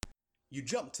You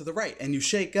jump to the right and you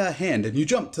shake a hand, and you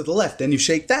jump to the left and you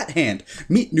shake that hand.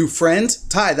 Meet new friends,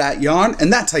 tie that yarn,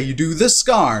 and that's how you do the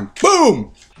scarn.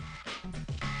 Boom!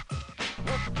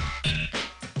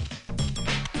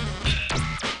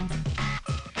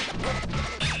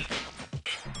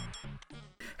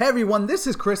 Hey everyone, this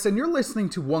is Chris, and you're listening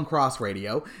to One Cross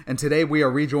Radio, and today we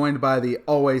are rejoined by the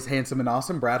always handsome and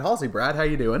awesome Brad Halsey. Brad, how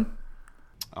you doing?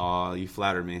 Oh, you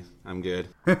flatter me. I'm good.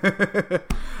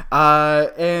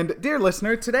 And dear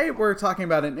listener, today we're talking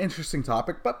about an interesting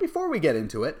topic, but before we get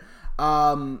into it,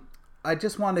 I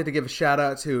just wanted to give a shout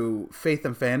out to Faith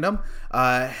and Fandom.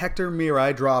 Hector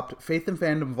Mirai dropped Faith and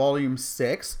Fandom Volume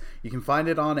 6. You can find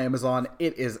it on Amazon.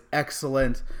 It is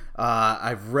excellent.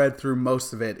 I've read through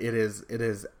most of it. It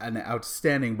is an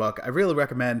outstanding book. I really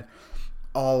recommend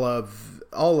all of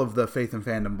the Faith and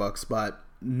Fandom books, but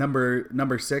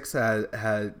number 6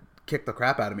 had kicked the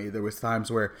crap out of me. There was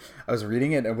times where I was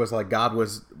reading it and it was like God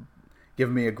was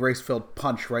giving me a grace-filled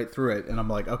punch right through it, and I'm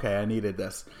like, okay, I needed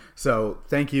this. So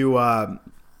thank you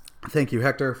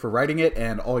Hector for writing it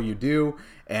and all you do.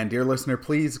 And dear listener,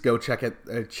 please go check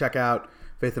out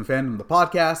Faith and Fandom, the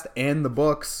podcast, and the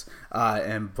books.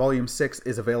 And Volume 6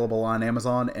 is available on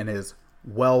Amazon and is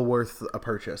well worth a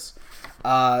purchase.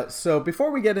 So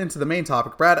before we get into the main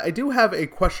topic, Brad, I do have a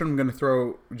question I'm going to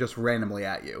throw just randomly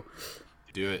at you.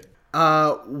 Do it.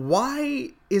 Why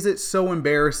is it so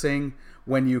embarrassing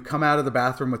when you come out of the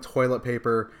bathroom with toilet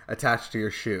paper attached to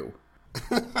your shoe?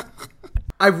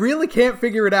 I really can't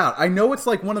figure it out. I know it's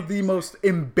like one of the most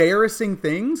embarrassing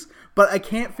things, but I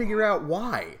can't figure out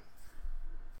why.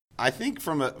 I think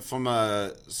from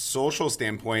a social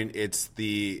standpoint, it's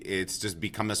just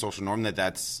become a social norm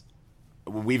that's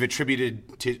we've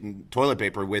attributed to toilet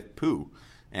paper with poo,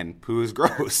 and poo is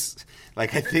gross.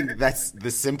 Like, I think that's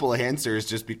the simple answer, is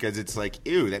just because it's like,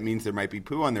 ew, that means there might be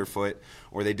poo on their foot,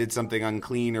 or they did something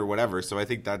unclean or whatever. So I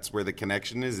think that's where the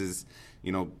connection is,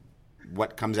 you know,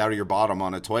 what comes out of your bottom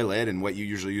on a toilet and what you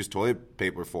usually use toilet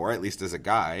paper for, at least as a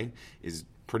guy, is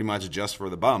pretty much just for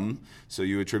the bum. So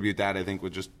you attribute that, I think,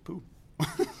 with just poo.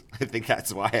 I think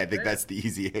that's why. I think that's the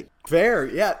easy. Fair,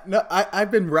 yeah. No, I've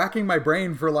been racking my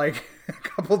brain for like a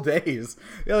couple days.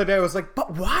 The other day I was like,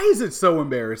 but why is it so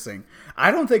embarrassing? I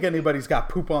don't think anybody's got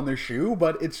poop on their shoe,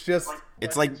 but it's just...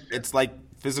 It's like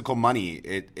physical money.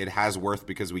 It has worth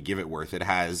because we give it worth. It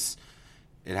has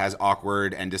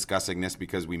awkward and disgustingness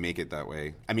because we make it that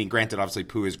way. I mean, granted, obviously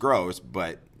poo is gross,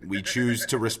 but we choose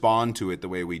to respond to it the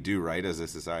way we do, right, as a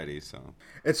society. So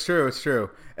it's true.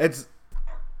 It's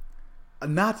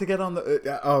not to get on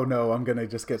the... oh, no, I'm going to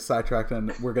just get sidetracked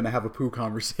and we're going to have a poo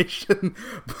conversation.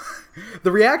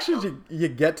 The reactions you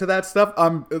get to that stuff,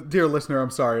 dear listener,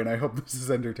 I'm sorry, and I hope this is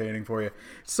entertaining for you.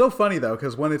 It's so funny, though,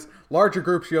 because when it's larger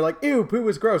groups, you're like, ew, poo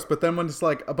is gross. But then when it's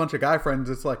like a bunch of guy friends,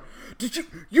 it's like,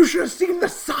 you should have seen the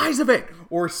size of it,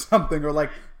 or something, or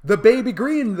like the baby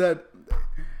green that...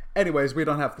 Anyways, we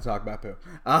don't have to talk about poo.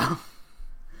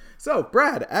 So,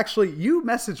 Brad, actually, you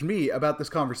messaged me about this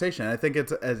conversation. I think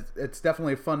it's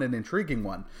definitely a fun and intriguing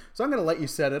one. So I'm going to let you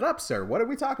set it up, sir. What are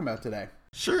we talking about today?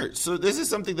 Sure. So this is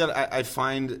something that I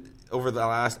find over the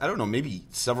last, I don't know, maybe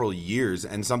several years,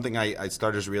 and something I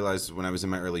started to realize when I was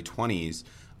in my early 20s,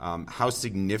 how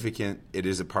significant it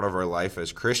is a part of our life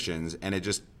as Christians. And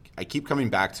I keep coming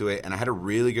back to it. And I had a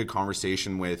really good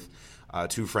conversation with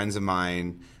two friends of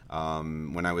mine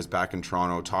when I was back in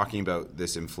Toronto, talking about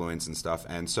this influence and stuff.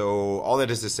 And so all that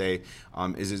is to say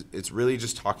is it's really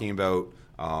just talking about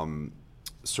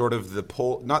sort of the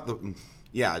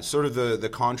the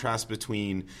contrast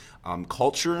between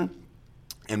culture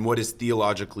and what is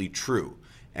theologically true.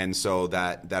 And so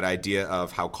that idea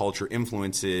of how culture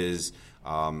influences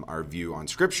our view on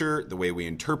Scripture, the way we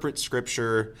interpret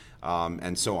Scripture,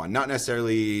 and so on. Not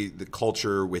necessarily the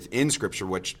culture within Scripture,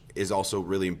 which is also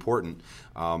really important,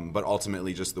 but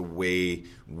ultimately just the way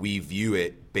we view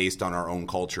it based on our own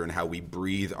culture and how we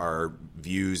breathe our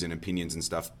views and opinions and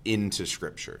stuff into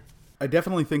Scripture. I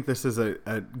definitely think this is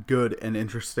a good and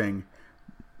interesting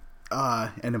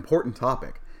and important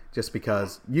topic, just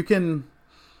because you can...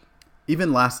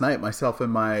 Even last night, myself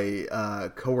and my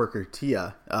coworker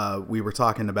Tia, we were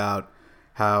talking about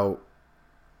how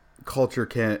culture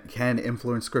can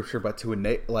influence Scripture, but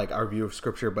to like our view of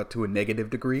Scripture, but to a negative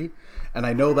degree. And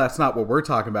I know that's not what we're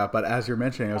talking about, but as you're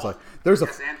mentioning, I was like, "There's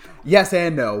yes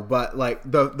and no," but like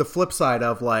the flip side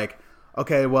of like,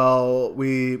 okay, well,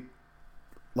 these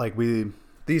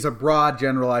are broad,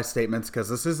 generalized statements because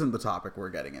this isn't the topic we're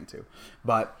getting into,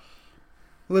 but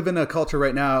live in a culture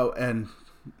right now and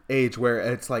age where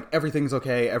it's like everything's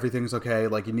okay,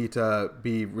 like you need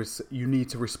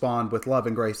to respond with love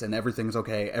and grace, and everything's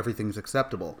okay, everything's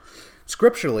acceptable.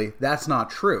 Scripturally, that's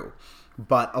not true.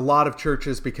 But a lot of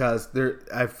churches, because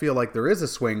I feel like there is a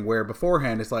swing where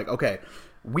beforehand it's like, okay,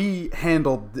 we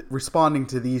handled responding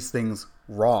to these things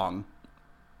wrong,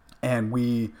 and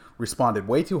we responded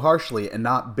way too harshly and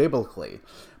not biblically.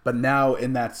 But now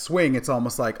in that swing, it's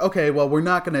almost like, okay, well, we're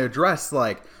not going to address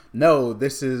like, no,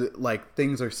 this is like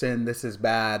things are sin, this is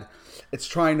bad. It's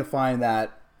trying to find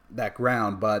that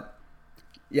ground. But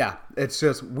yeah, it's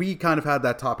just, we kind of had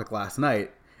that topic last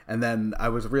night, and then I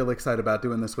was really excited about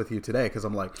doing this with you today because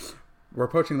I'm like, we're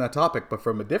approaching that topic, but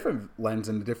from a different lens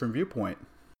and a different viewpoint.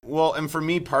 Well, and for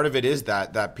me, part of it is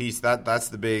that piece. That's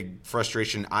the big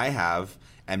frustration I have,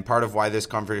 and part of why this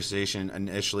conversation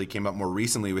initially came up more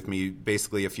recently with me,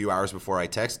 basically a few hours before I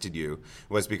texted you,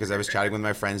 was because I was chatting with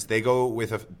my friends. They go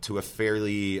to a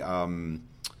fairly, I don't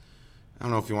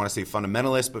know if you want to say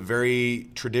fundamentalist, but very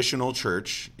traditional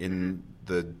church in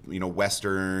the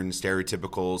Western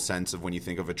stereotypical sense of when you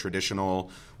think of a traditional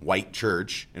white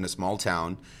church in a small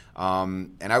town.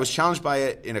 And I was challenged by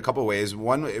it in a couple of ways.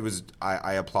 One, it was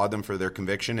I applaud them for their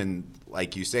conviction, and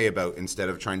like you say about instead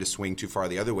of trying to swing too far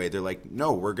the other way, they're like,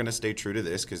 no, we're going to stay true to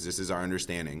this because this is our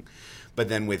understanding. But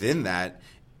then within that,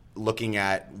 looking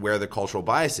at where the cultural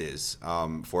bias is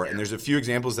for it. And there's a few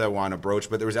examples that I want to broach,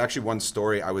 but there was actually one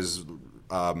story. I was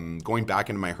going back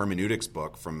into my hermeneutics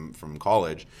book from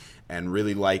college and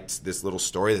really liked this little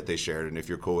story that they shared. And if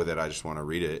you're cool with it, I just want to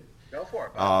read it. Go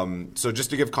for it. So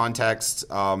just to give context,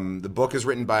 the book is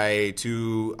written by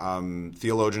two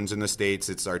theologians in the States.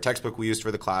 It's our textbook we used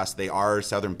for the class. They are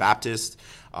Southern Baptist.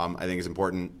 I think it's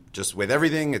important just with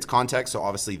everything, it's context. So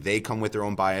obviously they come with their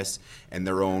own bias and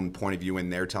their own point of view when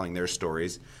they're telling their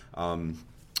stories.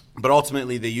 But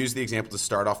ultimately, they use the example to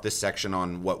start off this section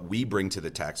on what we bring to the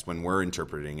text when we're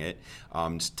interpreting it,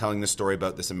 just telling the story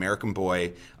about this American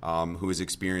boy who is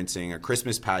experiencing a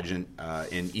Christmas pageant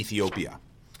in Ethiopia.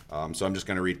 So I'm just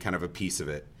going to read kind of a piece of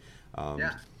it.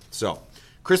 So,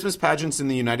 Christmas pageants in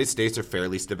the United States are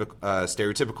fairly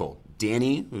stereotypical.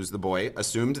 Danny, who's the boy,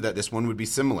 assumed that this one would be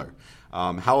similar.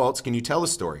 How else can you tell the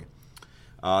story?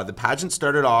 The pageant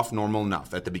started off normal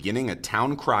enough. At the beginning, a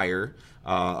town crier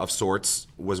of sorts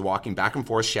was walking back and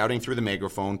forth, shouting through the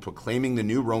megaphone, proclaiming the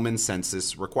new Roman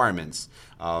census requirements.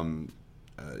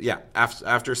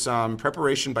 After some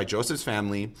preparation by Joseph's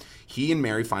family, he and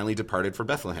Mary finally departed for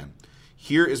Bethlehem.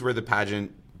 Here is where the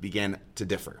pageant began to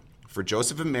differ, for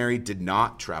Joseph and Mary did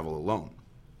not travel alone.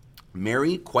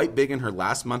 Mary, quite big in her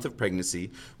last month of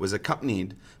pregnancy, was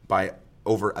accompanied by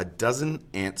over a dozen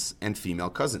aunts and female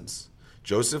cousins.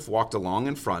 Joseph walked along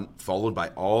in front, followed by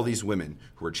all these women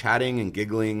who were chatting and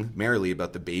giggling merrily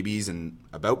about babies and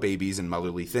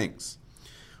motherly things.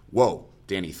 Whoa,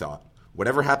 Danny thought.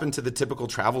 Whatever happened to the typical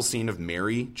travel scene of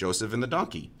Mary, Joseph, and the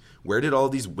donkey? Where did all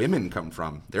these women come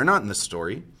from? They're not in the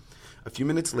story. A few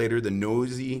minutes later, the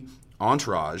noisy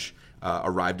entourage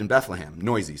arrived in Bethlehem,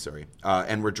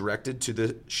 and were directed to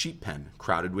the sheep pen,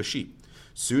 crowded with sheep.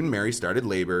 Soon Mary started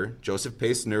labor. Joseph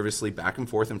paced nervously back and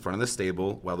forth in front of the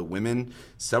stable, while the women,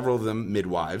 several of them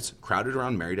midwives, crowded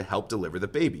around Mary to help deliver the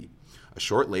baby. A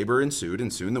short labor ensued,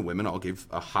 and soon the women all gave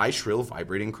a high, shrill,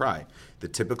 vibrating cry, the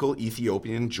typical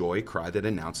Ethiopian joy cry that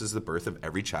announces the birth of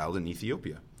every child in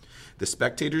Ethiopia. The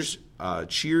spectators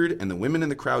cheered, and the women in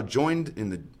the crowd joined in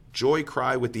the joy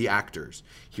cry with the actors.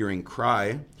 Hearing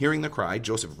the cry,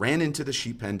 Joseph ran into the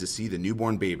sheep pen to see the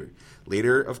newborn baby.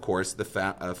 Later, of course, the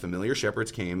familiar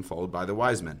shepherds came, followed by the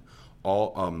wise men.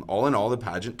 All in all, the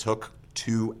pageant took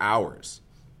 2 hours.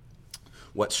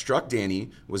 What struck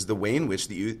Danny was the way in which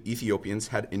the Ethiopians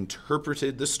had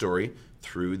interpreted the story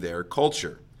through their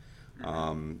culture.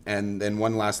 And then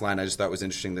one last line I just thought was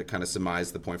interesting that kind of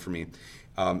surmised the point for me.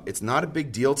 It's not a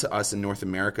big deal to us in North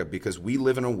America because we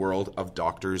live in a world of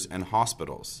doctors and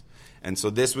hospitals. And so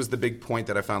this was the big point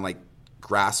that I found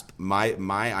grasped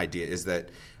my idea is that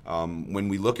when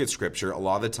we look at Scripture, a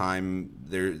lot of the time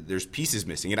there's pieces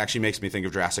missing. It actually makes me think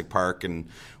of Jurassic Park and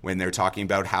when they're talking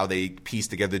about how they piece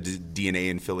together the DNA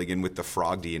and filling in with the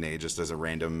frog DNA just as a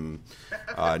random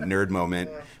nerd moment.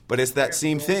 But it's that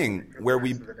same thing where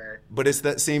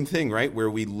right? Where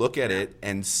we look at it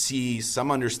and see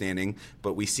some understanding,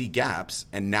 but we see gaps.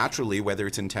 And naturally, whether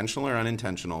it's intentional or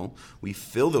unintentional, we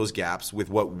fill those gaps with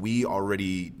what we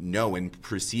already know and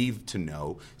perceive to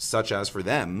know, such as for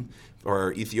them,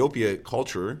 or Ethiopian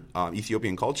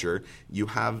culture, you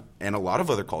have, and a lot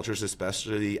of other cultures,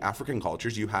 especially African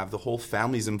cultures, you have the whole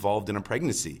families involved in a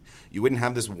pregnancy. You wouldn't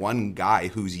have this one guy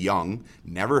who's young,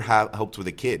 never helped with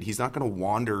a kid. He's not going to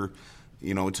wander,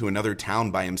 to another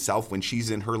town by himself when she's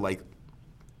in her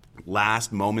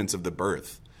last moments of the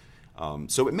birth.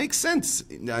 So it makes sense.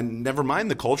 Never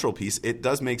mind the cultural piece; it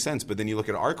does make sense. But then you look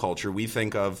at our culture. We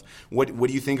think of what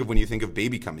do you think of when you think of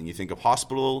baby coming? You think of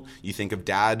hospital. You think of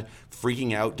dad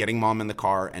freaking out, getting mom in the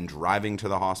car, and driving to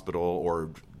the hospital, or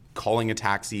calling a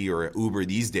taxi or an Uber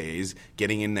these days,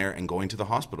 getting in there and going to the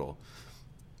hospital.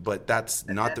 But that's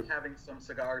and not having some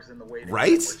cigars in the waiting right,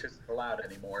 room, which isn't allowed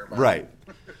anymore. But. Right.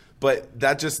 But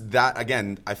that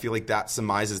again, I feel like that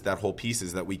surmises that whole piece,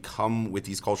 is that we come with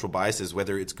these cultural biases,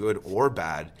 whether it's good or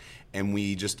bad, and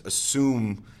we just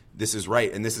assume this is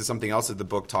right. And this is something else that the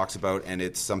book talks about, and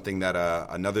it's something that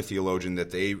another theologian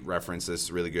that they reference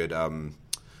is really good.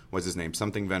 What's his name?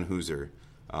 Something Van Hooser.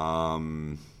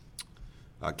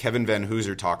 Kevin Van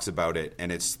Hooser talks about it,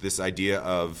 and it's this idea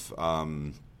of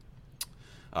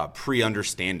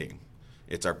pre-understanding.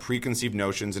 It's our preconceived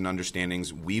notions and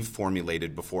understandings we've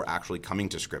formulated before actually coming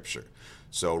to Scripture.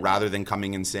 So rather than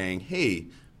coming and saying, hey,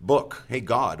 book, hey,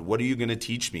 God, what are you going to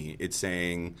teach me? It's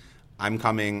saying, I'm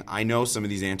coming, I know some of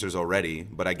these answers already,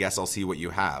 but I guess I'll see what you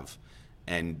have.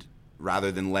 And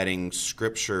rather than letting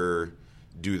Scripture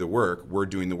do the work, we're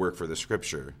doing the work for the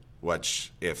Scripture,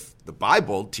 which if the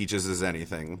Bible teaches us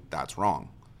anything, that's wrong.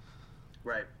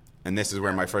 Right. And this is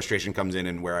where my frustration comes in,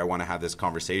 and where I want to have this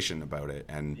conversation about it,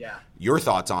 and your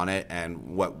thoughts on it,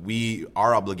 and what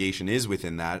our obligation is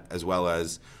within that, as well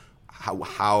as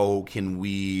how can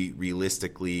we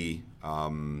realistically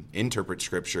interpret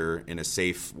Scripture in a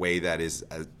safe way that is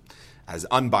as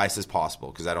unbiased as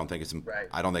possible. Because I don't think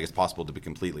it's possible to be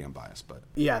completely unbiased. But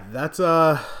yeah, that's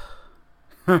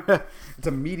it's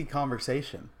a meaty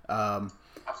conversation.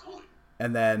 Absolutely.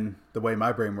 And then the way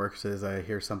my brain works is I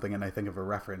hear something and I think of a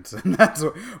reference. And that's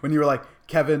when you were like,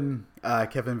 Kevin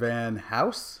Van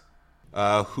House?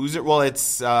 Hooser? Well,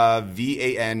 it's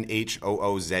Vanhoozer.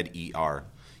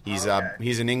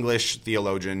 He's an English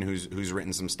theologian who's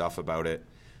written some stuff about it.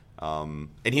 And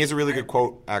he has a really good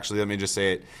quote, actually. Let me just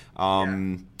say it.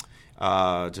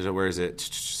 Where is it?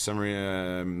 Summary.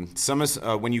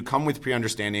 When you come with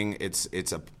pre-understanding, it's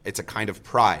a kind of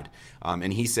pride,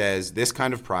 and he says this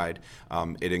kind of pride,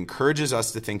 it encourages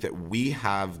us to think that we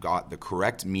have got the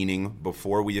correct meaning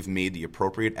before we have made the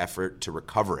appropriate effort to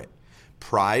recover it.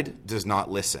 Pride does not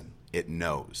listen; it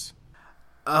knows.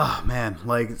 Oh man,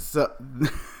 so.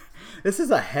 This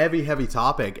is a heavy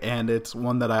topic, and it's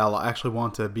one that I'll actually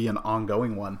want to be an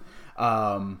ongoing one.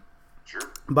 Sure.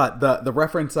 But the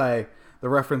reference I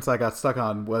got stuck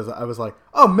on was, I was like,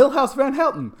 oh, Milhouse Van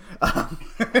Houten.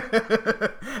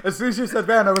 As soon as you said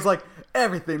Van, I was like,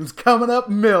 everything's coming up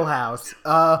Milhouse.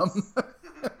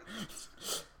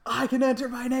 I can enter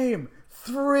my name,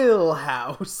 Thrill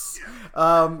House.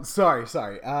 Sorry.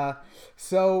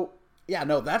 So yeah,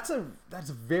 no, that's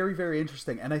very, very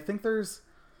interesting, and I think there's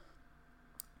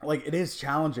it is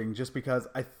challenging just because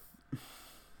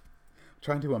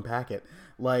trying to unpack it.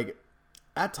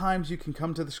 At times you can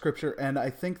come to the Scripture, and I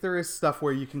think there is stuff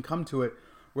where you can come to it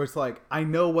where it's like, I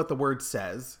know what the word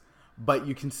says, but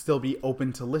you can still be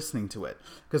open to listening to it,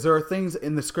 because there are things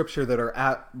in the Scripture that are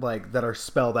that are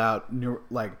spelled out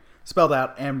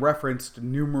and referenced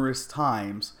numerous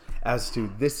times as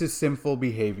to, this is sinful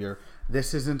behavior,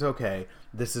 this isn't okay,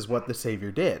 this is what the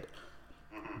Savior did.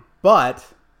 But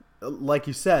like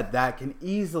you said, that can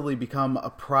easily become a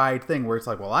pride thing where it's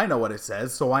like, well, I know what it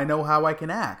says, so I know how I can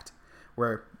act.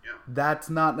 Where that's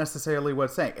not necessarily what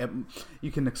it's saying.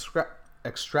 You can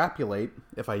extrapolate,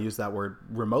 if I use that word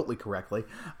remotely correctly,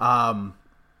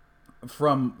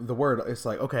 from the word. It's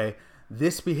like, okay,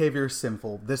 this behavior is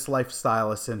sinful, this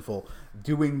lifestyle is sinful,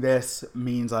 doing this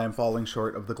means I am falling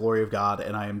short of the glory of God,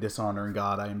 and I am dishonoring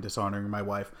God, I am dishonoring my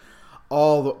wife.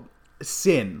 All the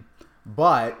sin.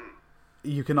 But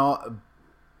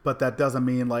that doesn't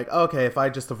mean okay, if I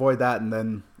just avoid that, and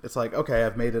then it's like, okay,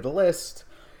 I've made it a list,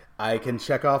 I can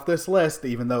check off this list,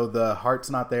 even though the heart's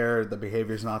not there, the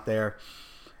behavior's not there.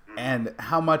 And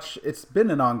how much it's been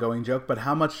an ongoing joke, but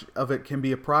how much of it can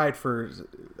be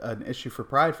an issue for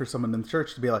pride for someone in the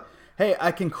church to be like, hey,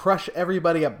 I can crush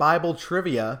everybody at Bible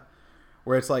trivia,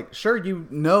 where it's like, sure, you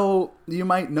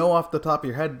might know off the top of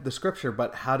your head the Scripture,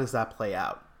 but how does that play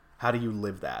out? How do you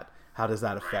live that? How does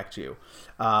that affect you?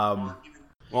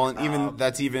 Well, and even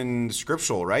that's even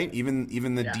scriptural, right?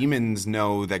 Even the demons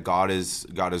know that God is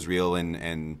real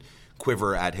and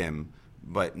quiver at him,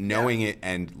 but knowing it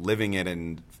and living it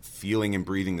and feeling and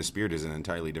breathing the Spirit is an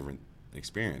entirely different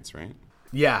experience, right?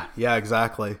 Yeah,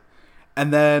 exactly.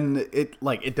 And then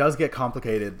it does get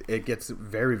complicated. It gets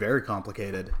very, very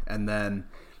complicated. And then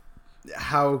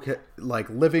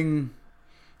living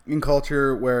in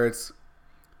culture where it's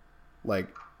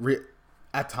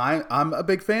at time, I'm a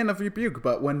big fan of rebuke,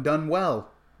 but when done well.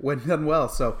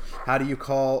 So how do you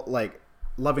call,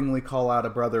 lovingly call out a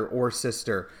brother or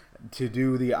sister to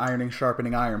do the ironing,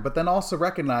 sharpening iron, but then also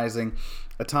recognizing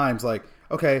at times like,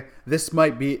 okay, this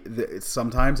might be,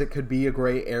 sometimes it could be a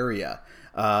gray area,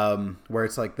 where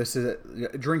it's like, this is,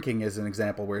 drinking is an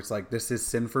example where it's like, this is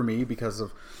sin for me because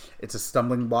of, it's a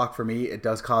stumbling block for me. It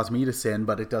does cause me to sin,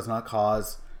 but it does not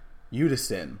cause you to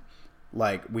sin.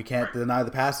 Like, we can't deny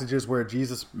the passages where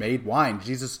Jesus made wine.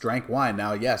 Jesus drank wine.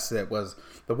 Now, yes, it was,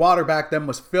 the water back then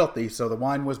was filthy, so the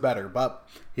wine was better, but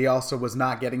he also was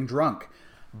not getting drunk.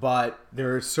 But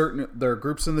there are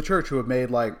groups in the church who have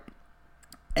made like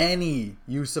any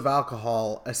use of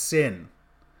alcohol a sin.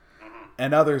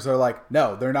 And others are like,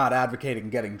 no, they're not advocating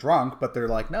getting drunk, but they're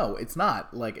like, no, it's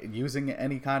not. Like, using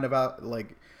any kind of,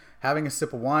 like, having a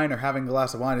sip of wine or having a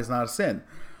glass of wine is not a sin.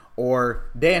 Or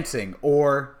dancing,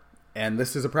 or, and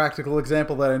this is a practical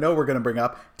example that I know we're going to bring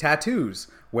up, tattoos,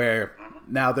 where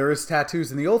now there is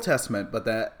tattoos in the Old Testament, but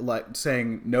that, like,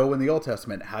 saying no in the Old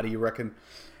Testament, how do you reckon?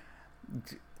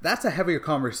 That's a heavier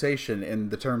conversation in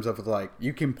the terms of, like,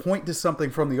 you can point to something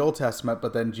from the Old Testament,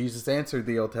 but then Jesus answered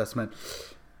the Old Testament,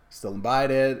 still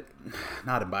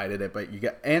not invited it, but you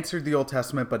got answered the Old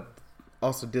Testament, but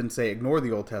also didn't say ignore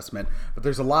the Old Testament. But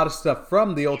there's a lot of stuff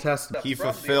from the Old Testament. He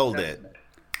fulfilled it.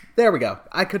 There we go.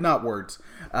 I could not words.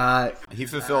 He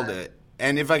fulfilled it.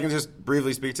 And if I can just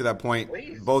briefly speak to that point,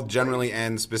 both generally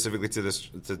and specifically to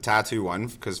the tattoo one,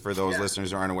 because for those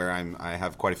listeners who aren't aware, I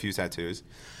have quite a few tattoos.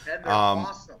 And they're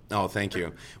awesome. Oh, thank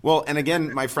you. Well, and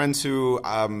again, my friends who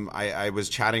I was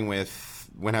chatting with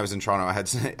when I was in Toronto,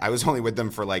 I was only with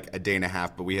them for like a day and a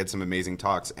half, but we had some amazing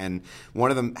talks. And one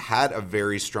of them had a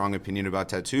very strong opinion about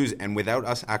tattoos, and without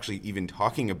us actually even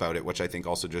talking about it, which I think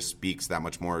also just speaks that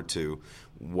much more to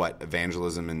what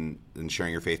evangelism and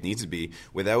sharing your faith needs to be,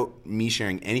 without me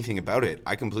sharing anything about it,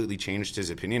 I completely changed his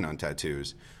opinion on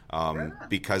tattoos.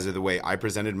 Because of the way I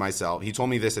presented myself. He told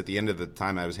me this at the end of the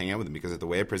time I was hanging out with him, because of the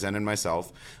way I presented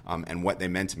myself and what they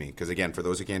meant to me. Because again, for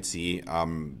those who can't see,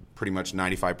 pretty much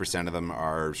 95% of them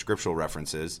are scriptural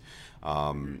references.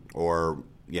 And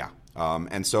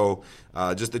so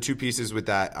just the two pieces with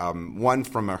that, one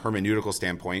from a hermeneutical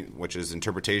standpoint, which is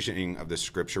interpretation of the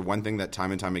scripture. One thing that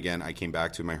time and time again I came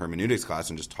back to in my hermeneutics class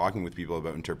and just talking with people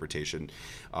about interpretation,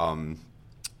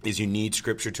 is you need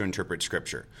Scripture to interpret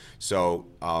Scripture. So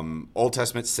Old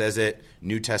Testament says it,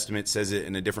 New Testament says it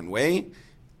in a different way.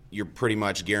 You're pretty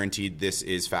much guaranteed this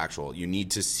is factual. You need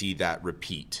to see that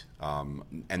repeat.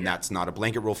 That's not a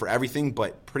blanket rule for everything,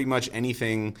 but pretty much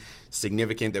anything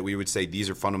significant that we would say these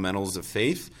are fundamentals of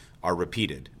faith are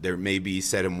repeated. There may be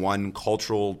said in one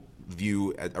cultural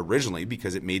view originally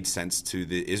because it made sense to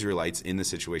the Israelites in the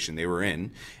situation they were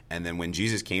in. And then when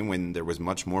Jesus came, when there was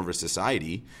much more of a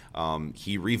society,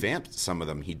 he revamped some of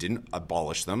them. He didn't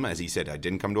abolish them. As he said, I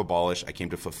didn't come to abolish, I came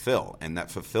to fulfill. And that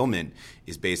fulfillment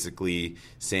is basically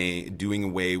doing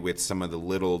away with some of the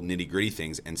little nitty-gritty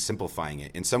things and simplifying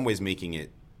it. In some ways making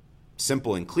it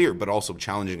simple and clear, but also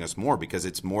challenging us more, because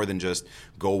it's more than just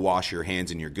go wash your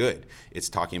hands and you're good. It's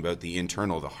talking about the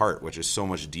internal, the heart, which is so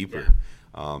much deeper. Yeah.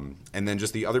 And then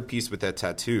just the other piece with that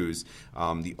tattoos,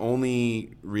 the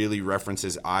only really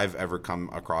references I've ever come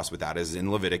across with that is in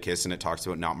Leviticus, and it talks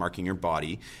about not marking your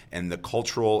body. And the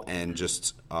cultural and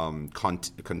just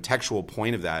contextual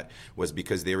point of that was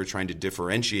because they were trying to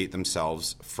differentiate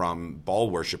themselves from Baal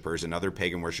worshippers and other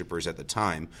pagan worshippers at the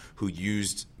time who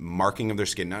used marking of their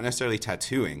skin, not necessarily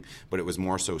tattooing, but it was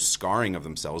more so scarring of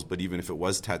themselves. But even if it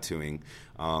was tattooing,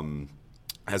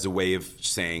 as a way of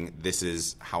saying, this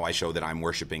is how I show that I'm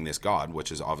worshiping this God,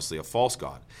 which is obviously a false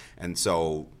God. And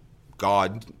so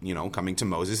God, coming to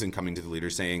Moses and coming to the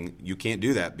leaders saying, you can't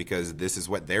do that because this is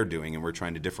what they're doing and we're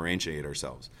trying to differentiate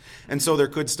ourselves. And so there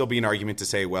could still be an argument to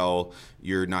say, well,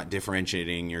 you're not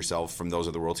differentiating yourself from those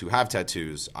of the world who have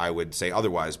tattoos. I would say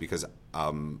otherwise, because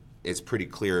it's pretty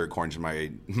clear, according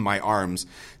to my arms,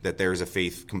 that there's a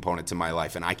faith component to my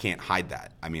life, and I can't hide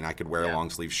that. I mean, I could wear a long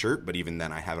sleeve shirt, but even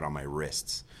then I have it on my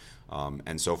wrists.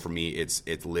 And so for me,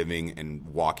 it's living and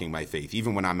walking my faith.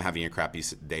 Even when I'm having a crappy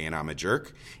day and I'm a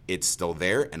jerk, it's still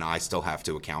there, and I still have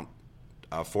to account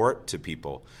for it to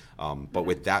people. But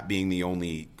with that being the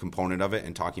only component of it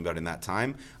and talking about in that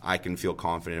time, I can feel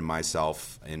confident in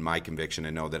myself, in my conviction,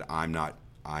 and know that I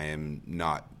am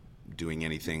not doing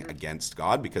anything against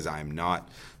God, because I am not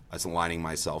aligning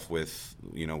myself with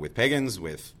pagans,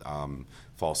 with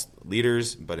false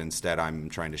leaders, but instead I'm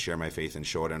trying to share my faith and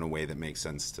show it in a way that makes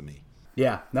sense to me.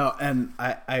 Yeah, no, and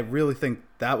I really think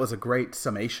that was a great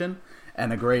summation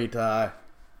and a great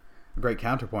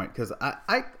counterpoint, because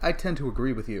I tend to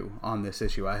agree with you on this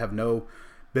issue. I have no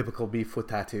biblical beef with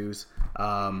tattoos.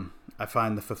 I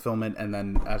find the fulfillment, and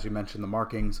then as you mentioned, the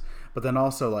markings. But then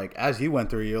also, like, as you went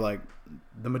through, you're like,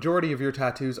 the majority of your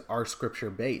tattoos are scripture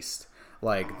based.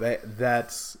 Like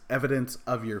that's evidence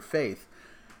of your faith.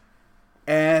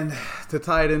 And to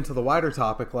tie it into the wider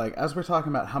topic, like as we're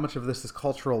talking about how much of this is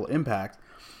cultural impact,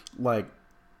 like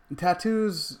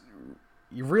tattoos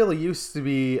really used to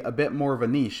be a bit more of a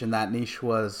niche, and that niche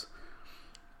was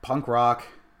punk rock,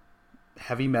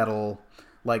 heavy metal,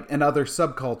 like, and other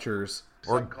subcultures.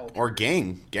 Or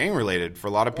gang related. For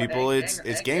a lot of people, it's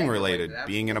gang related.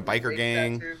 Being in a biker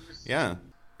gang, yeah,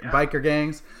 biker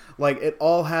gangs, like it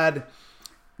all had,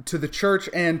 to the church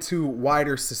and to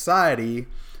wider society,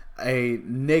 a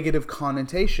negative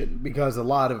connotation, because a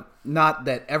lot of, not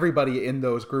that everybody in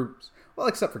those groups, well,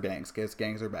 except for gangs, because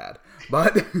gangs are bad,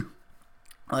 but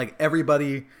like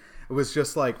everybody was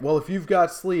just like, well, if you've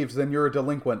got sleeves, then you're a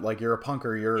delinquent, like you're a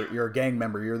punker, you're a gang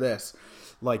member, you're this,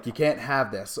 like you can't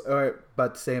have this.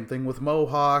 But same thing with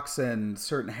mohawks and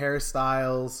certain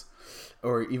hairstyles,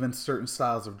 or even certain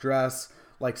styles of dress.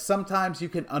 Like sometimes you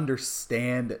can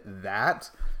understand that.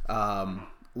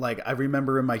 Like I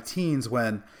remember in my teens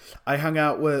when I hung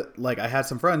out with, like I had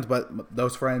some friends, but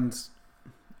those friends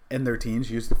in their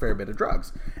teens used a fair bit of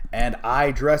drugs, and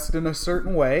I dressed in a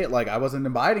certain way. Like I wasn't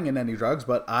imbibing in any drugs,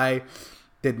 but I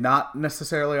did not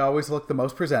necessarily always look the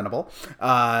most presentable.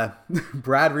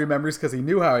 Brad remembers, because he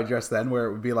knew how I dressed then, where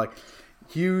it would be like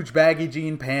huge baggy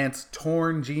jean pants,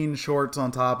 torn jean shorts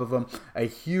on top of them, a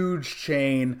huge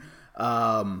chain,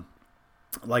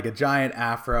 like a giant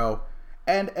afro.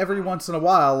 And every once in a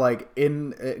while, like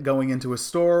in going into a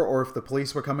store, or if the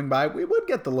police were coming by, we would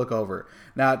get the look over.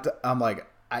 Now, I'm like,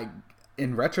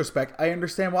 in retrospect, I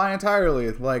understand why entirely.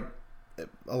 Like,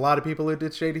 a lot of people who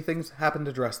did shady things happen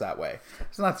to dress that way.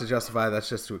 It's not to justify, that's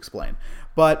just to explain.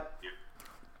 But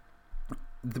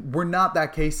we're not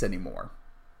that case anymore.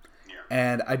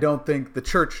 And I don't think the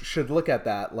church should look at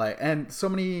that. Like, and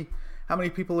how many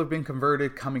people have been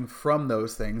converted coming from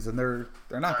those things, and they're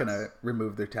not going to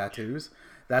remove their tattoos.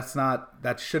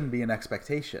 That shouldn't be an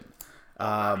expectation.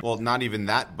 Well, not even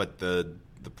that, but the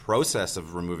process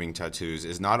of removing tattoos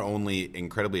is not only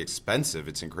incredibly expensive,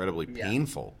 it's incredibly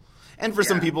painful. And for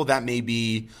some people, that may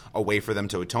be a way for them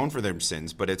to atone for their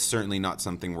sins, but it's certainly not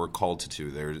something we're called to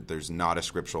do. There's not a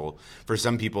scriptural. For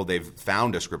some people, they've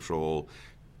found a scriptural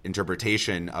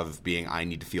interpretation of being, I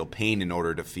need to feel pain in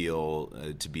order to feel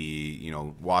to be,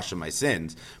 washed of my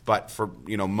sins. But for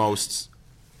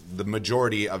the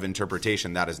majority of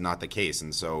interpretation, that is not the case.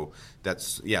 And so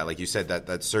that's, like you said,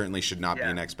 that certainly should not be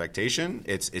an expectation.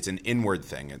 It's an inward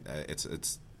thing.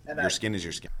 It's your skin is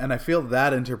your skin. And I feel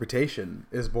that interpretation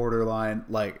is borderline,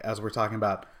 like, as we're talking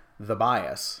about the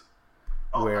bias,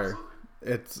 where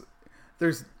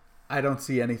absolutely. I don't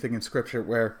see anything in scripture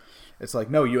where it's like,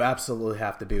 no, you absolutely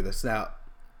have to do this. Now,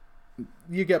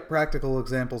 you get practical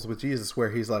examples with Jesus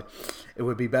where he's like, it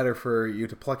would be better for you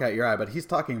to pluck out your eye, but he's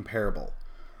talking parable.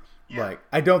 Yeah. Like,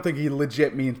 I don't think he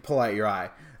legit means pull out your eye.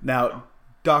 Now,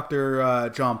 Dr.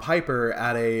 John Piper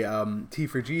at a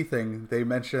T4G thing,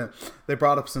 they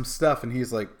brought up some stuff, and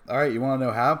he's like, all right, you want to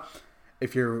know how?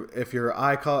 If your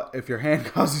hand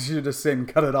causes you to sin,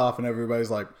 cut it off. And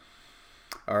everybody's like,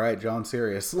 all right, John,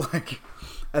 serious. Like,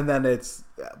 and then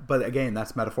but again,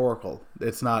 that's metaphorical.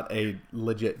 It's not a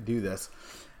legit do this.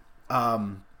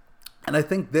 And I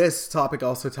think this topic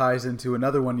also ties into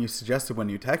another one you suggested when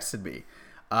you texted me,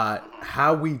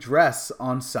 how we dress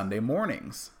on Sunday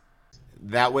mornings.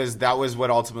 That was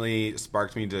what ultimately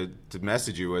sparked me to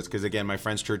message you, was because, again, my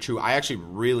friend's church, who I actually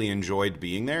really enjoyed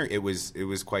being there, it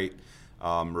was quite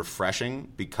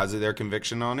refreshing because of their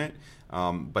conviction on it.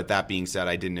 But that being said,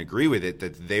 I didn't agree with it,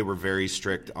 that they were very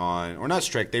strict on, or not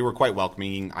strict, they were quite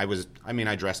welcoming. I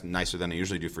dressed nicer than I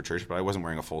usually do for church, but I wasn't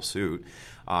wearing a full suit.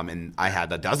 And I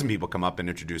had a dozen people come up and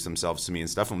introduce themselves to me and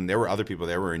stuff. And there were other people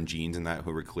there who were in jeans and that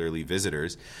who were clearly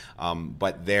visitors.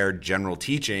 But their general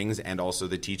teachings, and also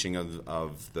the teaching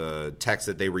of the text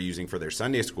that they were using for their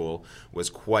Sunday school, was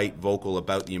quite vocal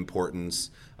about the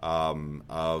importance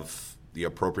of the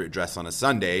appropriate dress on a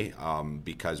Sunday,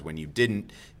 because when you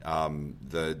didn't,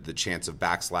 the chance of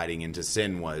backsliding into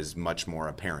sin was much more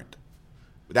apparent.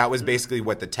 That was basically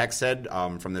what the text said,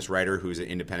 from this writer who's an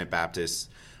independent Baptist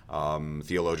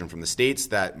theologian from the States,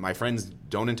 that my friends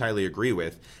don't entirely agree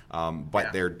with,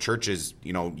 but their church is,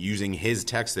 using his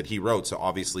text that he wrote. So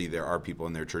obviously there are people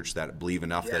in their church that believe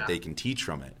enough that they can teach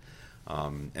from it.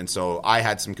 And so I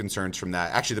had some concerns from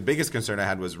that. Actually, the biggest concern I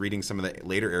had was reading some of the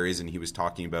later areas, and he was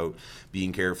talking about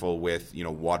being careful with,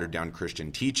 watered down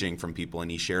Christian teaching from people,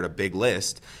 and he shared a big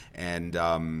list, and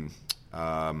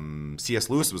C.S.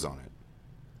 Lewis was on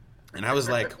it. And I was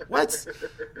like, "What?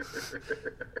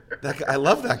 That guy, I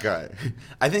love that guy."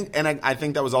 I think, and I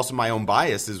think that was also my own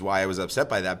bias, is why I was upset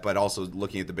by that. But also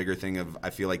looking at the bigger thing of,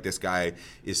 I feel like this guy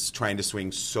is trying to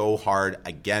swing so hard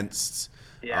against,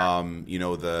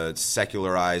 the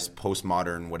secularized,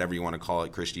 postmodern, whatever you want to call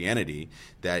it, Christianity,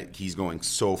 that he's going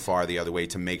so far the other way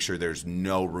to make sure there's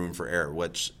no room for error.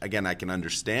 Which, again, I can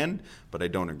understand, but I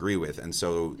don't agree with. And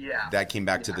so that came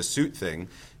back to the suit thing.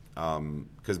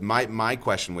 Because my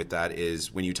question with that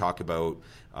is, when you talk about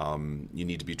you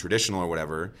need to be traditional or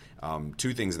whatever,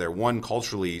 two things there. One,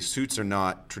 culturally, suits are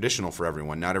not traditional for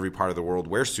everyone. Not every part of the world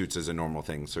wears suits as a normal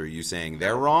thing. So are you saying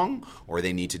they're wrong, or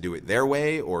they need to do it their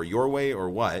way or your way, or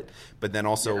what? But then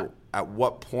also, at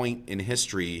what point in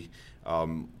history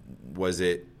was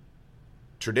it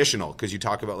traditional? Because you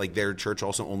talk about, like, their church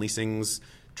also only sings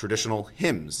traditional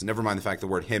hymns. Never mind the fact the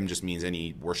word hymn just means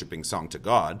any worshiping song to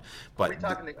God. But are we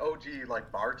talking the OG, like,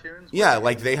 bar tunes? Yeah,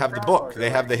 like they have the book. They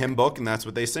have the hymn book, and that's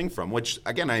what they sing from, which,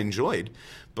 again, I enjoyed.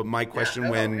 But my question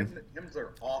hymns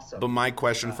are awesome. But my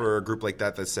question for a group like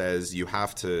that says you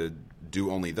have to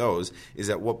do only those is,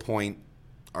 at what point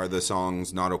are the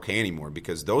songs not okay anymore?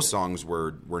 Because those songs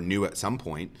were new at some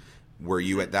point. Were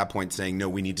you at that point saying, no,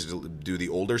 we need to do the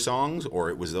older songs, or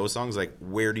it was those songs? Like,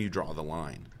 where do you draw the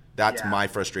line? That's my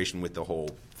frustration with the whole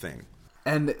thing.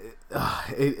 And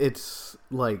it's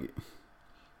like,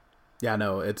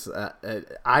 it's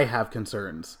I have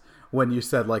concerns when you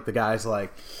said, like, the guys,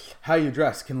 like, how you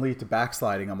dress can lead to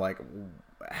backsliding. I'm like,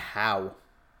 how?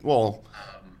 Well,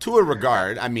 to a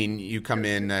regard, I mean, you come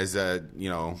in as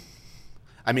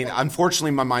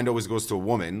unfortunately, my mind always goes to a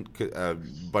woman,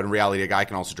 but in reality, a guy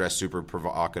can also dress super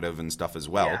provocative and stuff as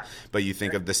well. Yeah. But you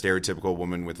think of the stereotypical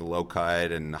woman with a low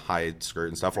cut and high skirt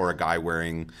and stuff, or a guy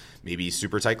wearing maybe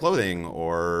super tight clothing,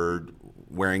 or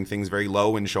wearing things very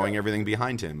low and showing everything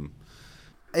behind him.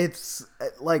 It's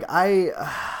like, I'm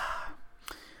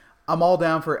all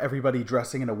down for everybody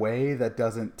dressing in a way that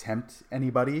doesn't tempt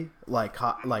anybody,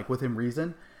 like within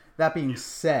reason. That being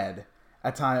said,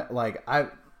 at times,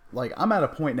 I'm at a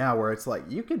point now where it's like,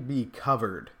 you could be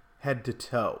covered head to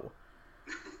toe,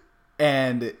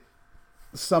 and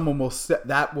someone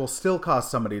that will still cause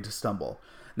somebody to stumble.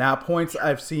 Now, points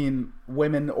I've seen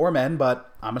women or men,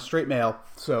 but I'm a straight male,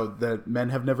 so the men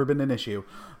have never been an issue.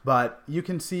 But you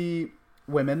can see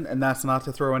women, and that's not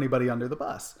to throw anybody under the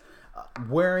bus,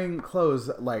 wearing clothes,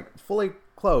 like, fully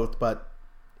clothed, but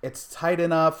it's tight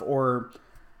enough, or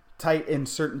tight in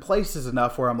certain places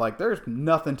enough where I'm like, there's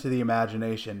nothing to the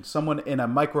imagination. Someone in a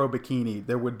micro bikini,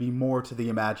 there would be more to the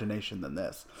imagination than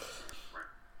this.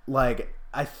 Like,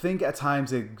 I think at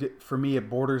times for me it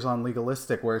borders on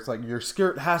legalistic, where it's like, your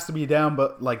skirt has to be down,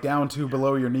 but like down to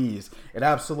below your knees. It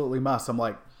absolutely must. I'm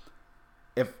like,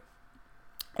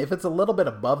 if it's a little bit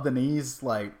above the knees,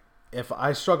 like, if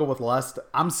I struggle with lust,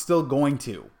 I'm still going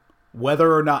to,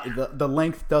 whether or not the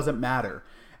length doesn't matter.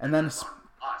 And then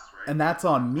and that's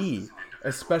on me,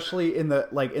 especially in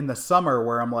the summer,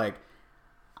 where I'm like,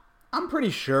 I'm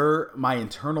pretty sure my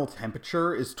internal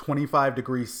temperature is 25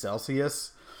 degrees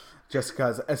Celsius, just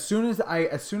because as soon as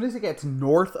it gets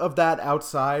north of that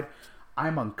outside,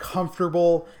 I'm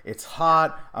uncomfortable. It's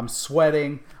hot. I'm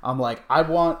sweating. I'm like, I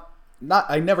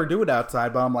never do it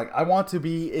outside, but I'm like, I want to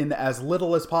be in as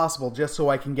little as possible just so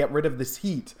I can get rid of this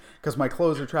heat, because my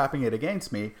clothes are trapping it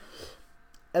against me.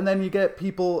 And then you get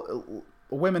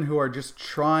women who are just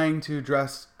trying to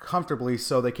dress comfortably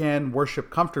so they can worship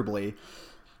comfortably.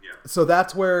 Yeah. So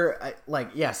that's where,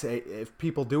 yes, if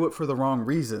people do it for the wrong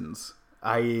reasons,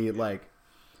 i.e.,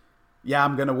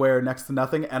 I'm going to wear next to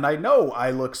nothing, and I know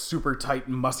I look super tight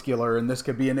and muscular, and this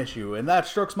could be an issue, and that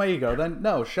strokes my ego, then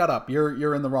no, shut up,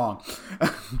 you're in the wrong.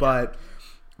 But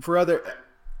for other,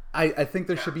 I think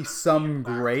there should be some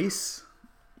grace.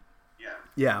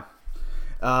 Yeah.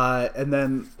 And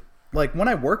then, like, when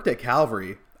I worked at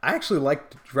Calvary, I actually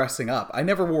liked dressing up. I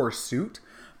never wore a suit,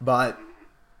 but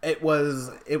it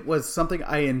was something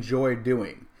I enjoyed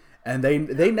doing. And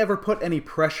they never put any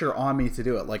pressure on me to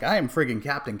do it. Like, I am friggin'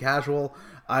 Captain Casual.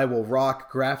 I will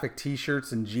rock graphic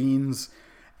t-shirts and jeans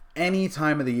any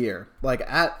time of the year. Like,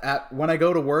 when I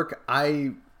go to work,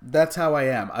 that's how I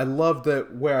am. I love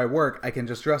that where I work, I can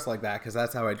just dress like that, because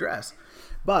that's how I dress.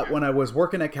 But when I was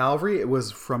working at Calvary, it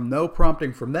was from no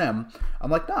prompting from them.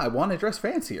 I'm like, no, I want to dress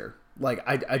fancier. Like,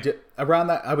 around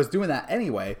that, I was doing that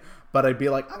anyway. But I'd be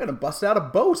like, I'm gonna bust out a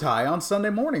bow tie on Sunday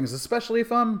mornings, especially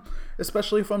if I'm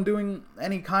doing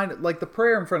any kind of, like, the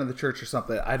prayer in front of the church or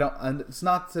something. And it's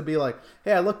not to be like,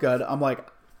 hey, I look good. I'm like,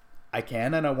 I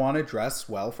can, and I want to dress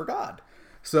well for God.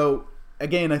 So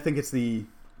again, I think it's the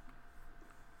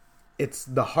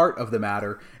heart of the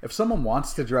matter. If someone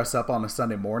wants to dress up on a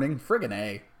Sunday morning, friggin'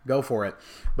 A. go for it.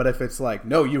 But if it's like,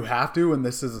 no, you have to, and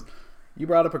this is, you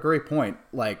brought up a great point.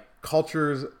 Like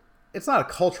cultures, it's not a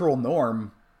cultural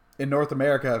norm in North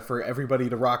America for everybody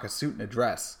to rock a suit and a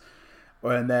dress.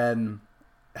 And then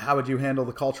how would you handle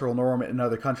the cultural norm in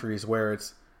other countries where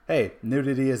it's, hey,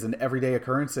 nudity is an everyday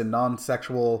occurrence in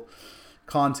non-sexual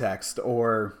context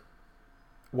or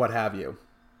what have you?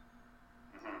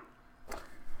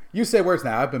 You say words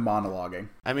now. I've been monologuing.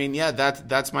 I mean, yeah,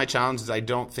 that's my challenge. Is I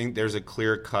don't think there's a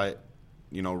clear cut,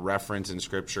 reference in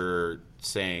Scripture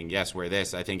saying yes, wear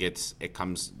this. I think it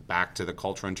comes back to the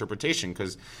cultural interpretation,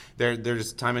 because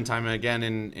there's time and time again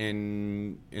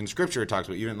in Scripture it talks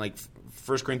about, even like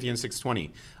 1 Corinthians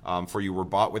 6:20, for you were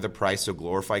bought with a price, so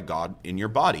glorify God in your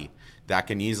body. That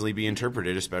can easily be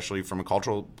interpreted, especially from a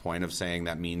cultural point of saying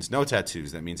that means no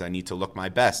tattoos. That means I need to look my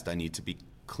best. I need to be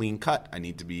clean cut. I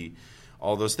need to be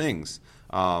all those things.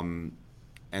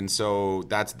 And so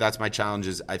that's my challenge.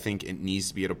 Is I think it needs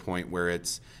to be at a point where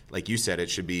it's, like you said, it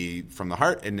should be from the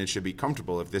heart and it should be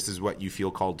comfortable. If this is what you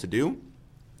feel called to do,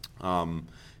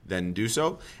 then do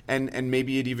so. And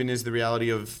maybe it even is the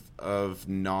reality of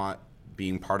not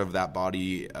being part of that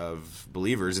body of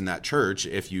believers in that church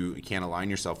if you can't align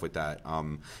yourself with that.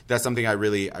 That's something I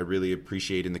really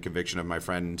appreciate in the conviction of my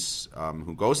friend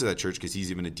who goes to that church, because he's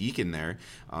even a deacon there,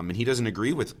 and he doesn't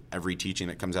agree with every teaching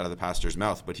that comes out of the pastor's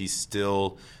mouth, but he's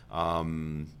still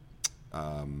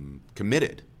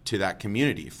committed to that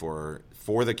community, for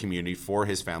the community, for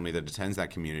his family that attends that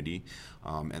community,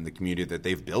 and the community that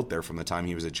they've built there from the time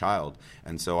he was a child.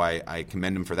 And so I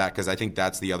commend him for that, because I think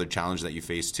that's the other challenge that you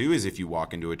face too, is if you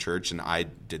walk into a church, and I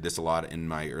did this a lot in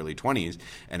my early 20s,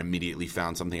 and immediately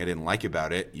found something I didn't like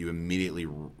about it, you immediately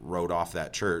wrote off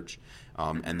that church.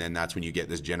 And then that's when you get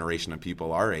this generation of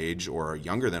people our age or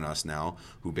younger than us now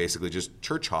who basically just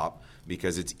church hop,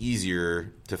 because it's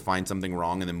easier to find something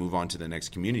wrong and then move on to the next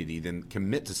community than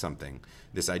commit to something.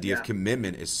 This idea of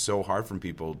commitment is so hard from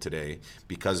people today,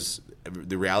 because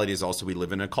the reality is also we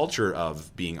live in a culture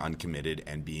of being uncommitted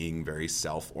and being very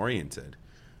self-oriented.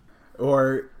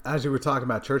 Or as you were talking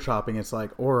about church hopping, it's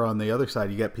like, or on the other side,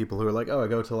 you get people who are like, oh, I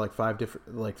go to like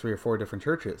 3 or 4 different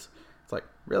churches. It's like,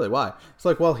 really, why? It's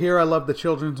like, well, here I love the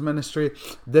children's ministry.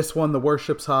 This one, the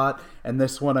worship's hot. And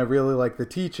this one, I really like the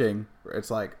teaching.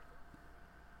 It's like,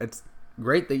 it's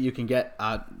great that you can get,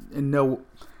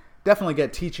 definitely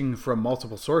get teaching from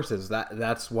multiple sources.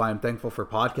 That's why I'm thankful for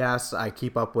podcasts. I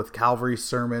keep up with Calvary's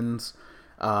sermons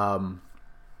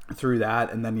through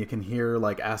that. And then you can hear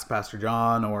like Ask Pastor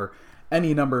John or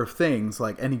any number of things,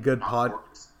 like any good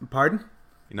Pardon?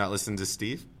 You're not listening to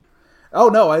Steve? Oh,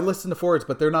 no, I listen to Forwards,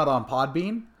 but they're not on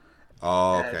Podbean.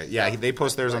 Oh, okay. Yeah, they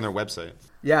post theirs on their website.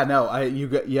 Yeah, no,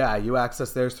 you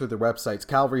access theirs through the websites.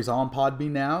 Calvary's on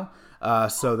Podbean now,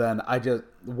 so then I just,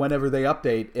 whenever they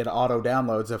update, it auto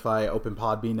downloads if I open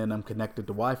Podbean and I'm connected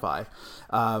to Wi-Fi.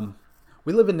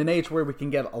 We live in an age where we can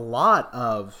get a lot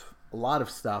of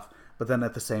stuff, but then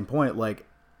at the same point, like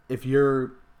if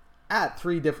you're at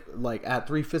three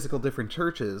physical different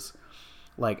churches,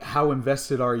 like how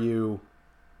invested are you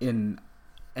in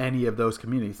any of those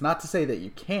communities? Not to say that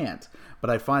you can't, but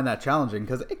I find that challenging,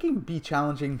 because it can be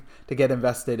challenging to get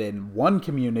invested in one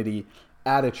community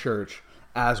at a church,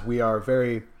 as we are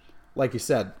very, like you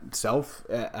said,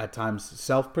 at times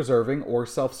self-preserving or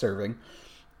self-serving,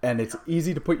 and it's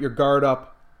easy to put your guard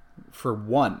up for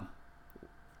one,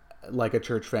 like a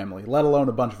church family, let alone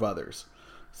a bunch of others.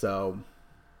 So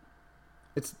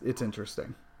it's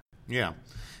interesting. Yeah.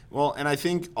 Well, and I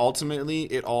think ultimately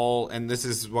it all, and this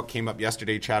is what came up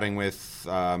yesterday chatting with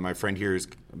my friend here, who's,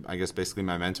 I guess, basically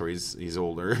my mentor. He's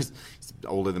older. He's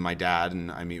older than my dad,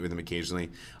 and I meet with him occasionally.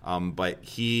 But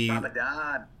he... I'm a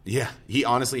dad. Yeah, he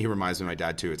reminds me of my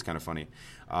dad, too. It's kind of funny.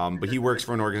 But he works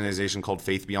for an organization called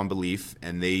Faith Beyond Belief,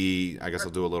 and I guess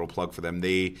I'll do a little plug for them.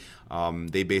 They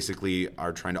basically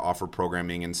are trying to offer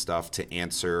programming and stuff to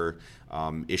answer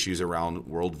issues around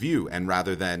worldview, and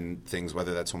rather than things,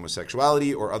 whether that's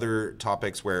homosexuality or other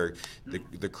topics where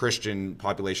the Christian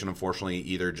population, unfortunately,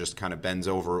 either just kind of bends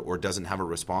over or doesn't have a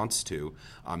response to,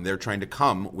 they're trying to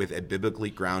come with a biblically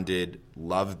grounded,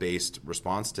 love-based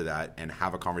response to that and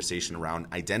have a conversation around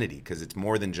identity, because it's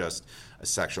more than just a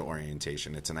sexual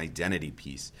orientation. It's an identity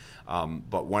piece.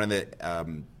 But one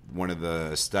of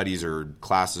the studies or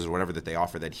classes or whatever that they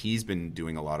offer that he's been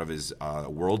doing a lot of is a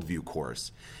worldview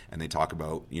course. And they talk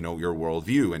about, your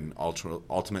worldview, and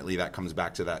ultimately that comes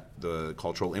back to the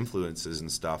cultural influences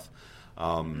and stuff.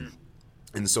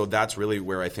 And so that's really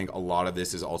where I think a lot of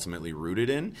this is ultimately rooted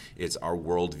in. It's our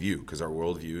worldview, because our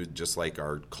worldview, just like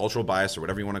our cultural bias or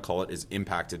whatever you want to call it, is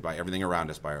impacted by everything around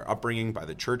us, by our upbringing, by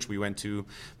the church we went to,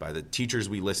 by the teachers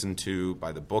we listened to,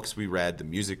 by the books we read, the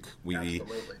music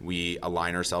we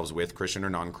align ourselves with, Christian or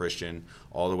non-Christian,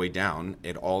 all the way down.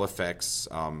 It all affects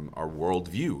our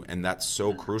worldview. And that's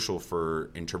so crucial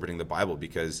for interpreting the Bible,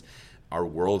 because our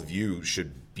worldview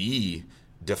should be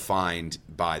defined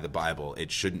by the Bible.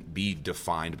 It shouldn't be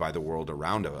defined by the world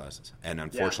around us. And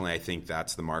unfortunately, I think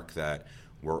that's the mark that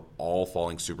we're all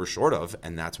falling super short of,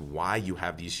 and that's why you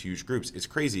have these huge groups. It's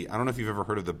crazy. I don't know if you've ever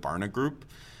heard of the Barna Group.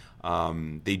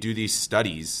 They do these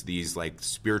studies, these like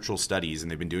spiritual studies, and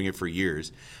they've been doing it for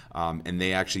years. And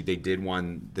they did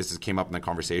one, came up in the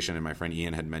conversation, and my friend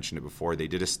Ian had mentioned it before. They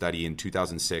did a study in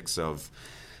 2006 of,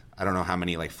 I don't know how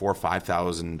many, like 4,000 or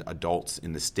 5,000 adults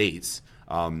in the States,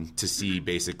 to see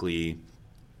basically,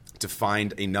 to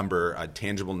find a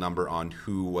tangible number on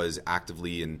who was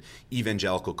actively an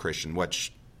evangelical Christian,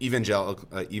 which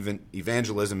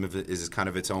evangelism is kind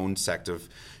of its own sect of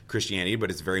Christianity, but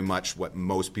it's very much what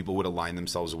most people would align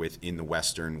themselves with in the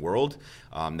Western world.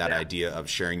 Idea of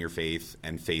sharing your faith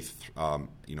and faith,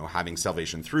 having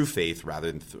salvation through faith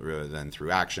rather than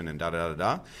through action and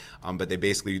But they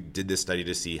basically did this study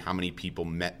to see how many people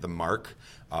met the mark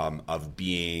of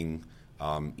being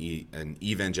an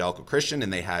evangelical Christian,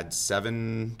 and they had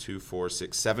 7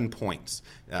 points.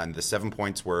 And the 7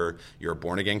 points were, you're a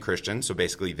born-again Christian. So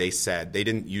basically they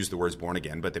didn't use the words born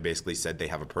again, but they basically said they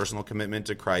have a personal commitment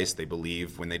to Christ. They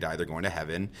believe when they die they're going to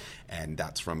heaven, and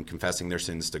that's from confessing their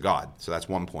sins to God. So that's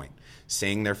 1 point.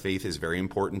 Saying their faith is very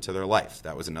important to their life.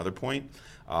 That was another point.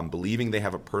 Believing they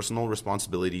have a personal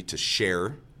responsibility to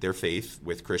share their faith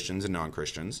with Christians and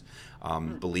non-Christians.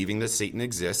 Believing that Satan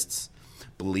exists.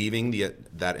 Believing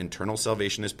that internal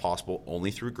salvation is possible only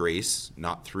through grace,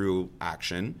 not through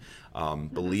action.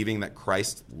 Believing that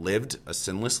Christ lived a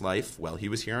sinless life while he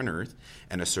was here on earth,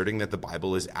 and asserting that the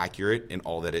Bible is accurate in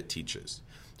all that it teaches.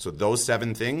 So those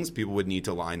 7 things people would need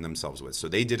to align themselves with. So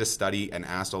they did a study and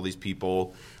asked all these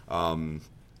people, and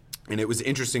it was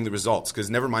interesting, the results, because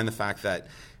never mind the fact that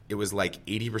it was like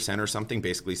 80% or something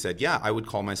basically said, yeah, I would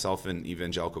call myself an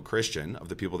evangelical Christian, of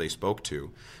the people they spoke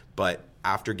to. But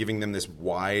after giving them this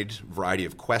wide variety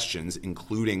of questions,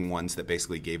 including ones that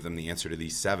basically gave them the answer to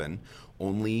these 7,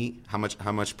 only how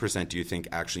much percent do you think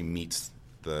actually meets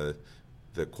the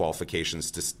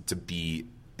qualifications to be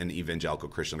an evangelical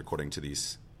Christian according to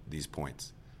these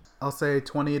points? I'll say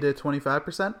 20 to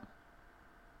 25%.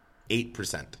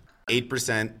 8%.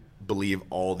 8% believe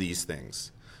all these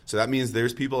things. So that means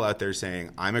there's people out there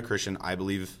saying, I'm a Christian, I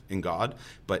believe in God,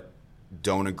 but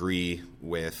don't agree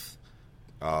with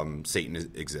Satan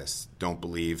exists, don't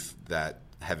believe that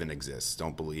heaven exists,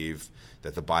 don't believe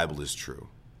that the Bible is true.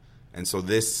 And so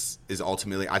this is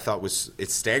ultimately, I thought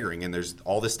it's staggering, and there's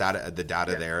all this data,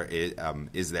 there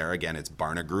is there. Again, it's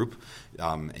Barna Group,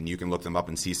 and you can look them up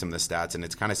and see some of the stats, and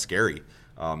it's kind of scary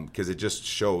because it just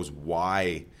shows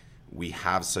why we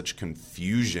have such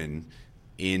confusion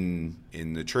in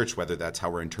the church, whether that's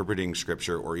how we're interpreting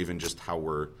Scripture or even just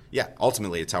how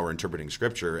ultimately it's how we're interpreting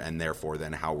Scripture, and therefore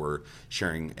then how we're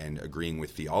sharing and agreeing with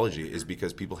theology, is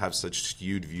because people have such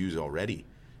skewed views already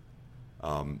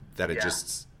that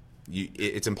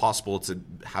it's impossible to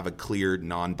have a clear,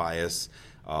 non-bias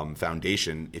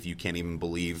foundation if you can't even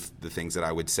believe the things that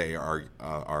I would say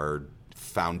are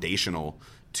foundational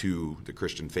to the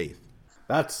Christian faith.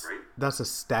 That's a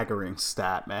staggering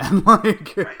stat, man.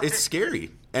 Like, it's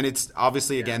scary, and it's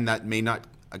obviously again that may not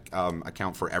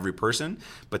account for every person,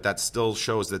 but that still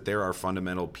shows that there are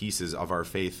fundamental pieces of our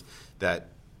faith that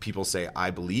people say,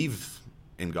 I believe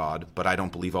in God, but I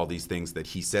don't believe all these things that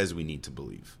He says we need to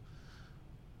believe.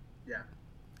 Yeah,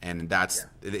 and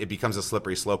it becomes a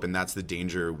slippery slope, and that's the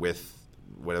danger with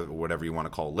whatever you want to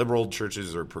call liberal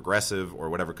churches or progressive or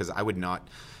whatever, because I would not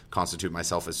constitute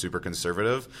myself as super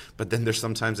conservative, but then there's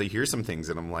sometimes I hear some things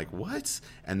and I'm like, what?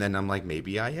 And then I'm like,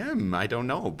 maybe I am, I don't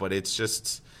know, but it's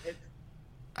just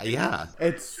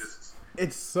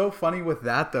it's so funny with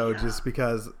that though, just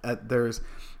because there's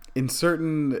with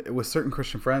certain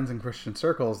Christian friends and Christian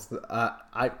circles,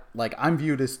 I'm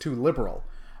viewed as too liberal,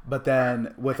 but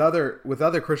then with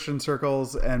other Christian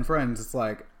circles and friends, it's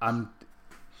like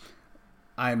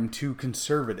I'm too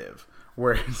conservative,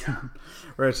 where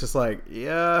it's just like,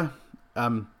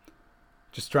 I'm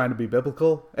just trying to be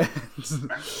biblical.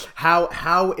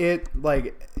 how it,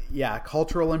 like,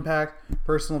 cultural impact,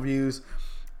 personal views,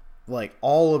 like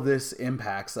all of this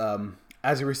impacts.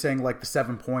 As you were saying, like the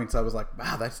 7 points, I was like,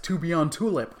 wow, that's too beyond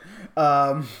tulip.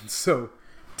 So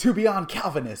too beyond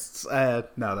Calvinists.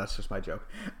 No, that's just my joke.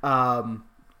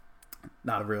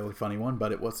 Not a really funny one,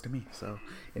 but it was to me. So,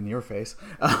 in your face.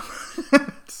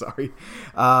 Sorry.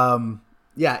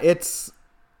 Yeah, it's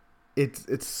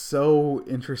so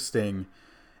interesting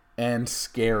and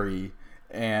scary,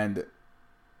 and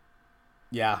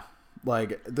yeah,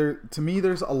 like to me,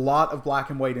 there's a lot of black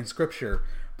and white in Scripture,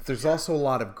 but there's also a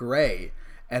lot of gray,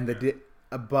 and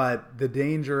but the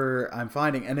danger I'm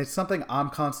finding, and it's something I'm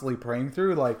constantly praying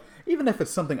through. Like, even if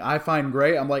it's something I find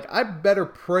gray, I'm like, I better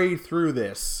pray through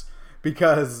this,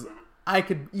 because I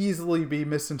could easily be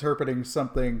misinterpreting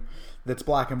something that's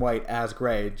black and white as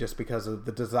gray just because of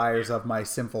the desires of my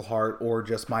sinful heart or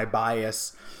just my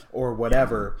bias or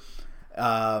whatever.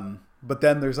 But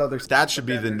then there's other stuff. That should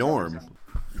be the norm.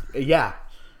 Yeah.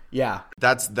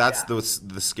 That's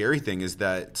the scary thing, is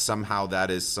that somehow that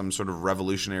is some sort of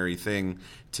revolutionary thing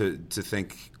to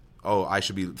think, oh, I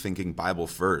should be thinking Bible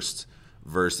first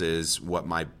versus what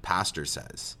my pastor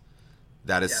says.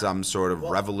 That is some sort of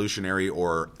revolutionary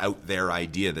or out there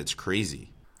idea that's crazy.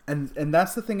 And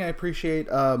that's the thing I appreciate.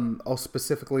 I'll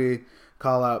specifically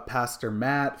call out Pastor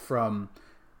Matt from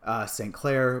St.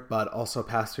 Clair, but also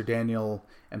Pastor Daniel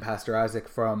and Pastor Isaac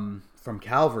from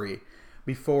Calvary.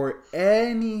 Before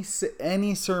any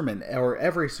sermon, or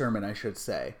every sermon, I should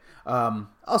say.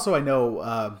 Also, I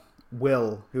know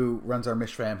Will, who runs our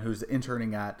Mishfam, who's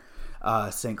interning at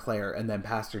St. Clair, and then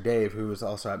Pastor Dave, who is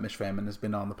also at Mishfam and has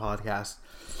been on the podcast.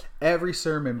 Every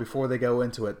sermon, before they go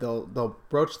into it, they'll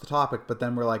broach the topic, but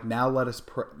then we're like, now let's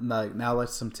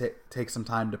take some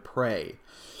time to pray,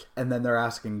 and then they're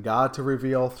asking God to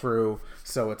reveal through.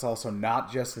 So it's also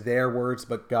not just their words,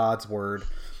 but God's word.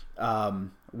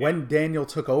 When Daniel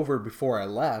took over before I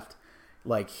left,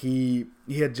 like he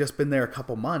had just been there a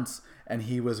couple months, and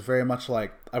he was very much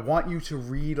like, I want you to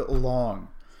read along,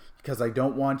 because I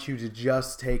don't want you to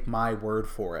just take my word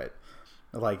for it.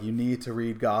 Like, you need to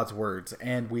read God's words,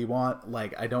 and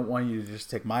I don't want you to just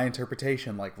take my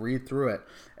interpretation. Like, read through it.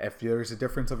 If there's a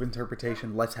difference of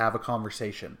interpretation, let's have a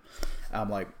conversation. I'm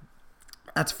like,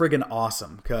 that's friggin'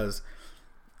 awesome, because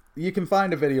you can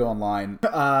find a video online.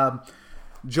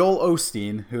 Joel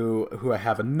Osteen, who I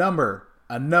have a number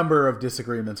of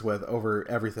disagreements with over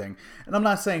everything, and I'm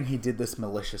not saying he did this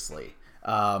maliciously,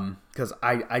 because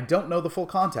I don't know the full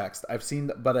context. I've seen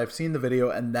the video,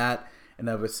 and that in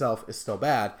of itself is still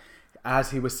bad. As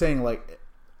he was saying, like,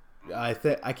 I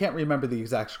can't remember the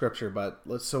exact scripture, but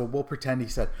we'll pretend he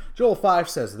said Joel 5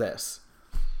 says this,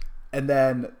 and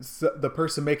then the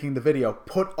person making the video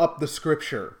put up the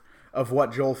scripture of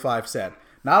what Joel 5 said.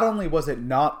 Not only was it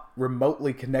not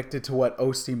remotely connected to what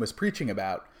Osteen was preaching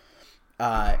about,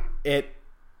 it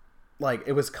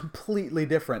was completely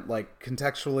different, like,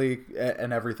 contextually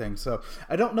and everything. So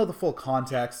I don't know the full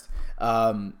context.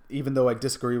 Even though I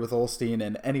disagree with Osteen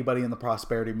and anybody in the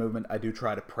prosperity movement, I do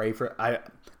try to pray for. I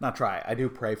do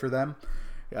pray for them,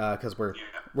 because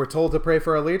we're told to pray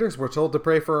for our leaders. We're told to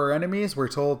pray for our enemies. We're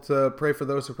told to pray for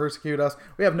those who persecute us.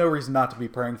 We have no reason not to be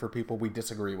praying for people we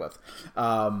disagree with.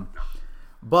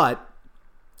 But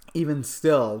even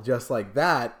still, just like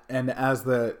that, and as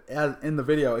in the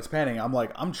video it's panning,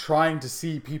 I'm trying to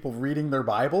see people reading their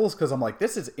Bibles, because I'm like,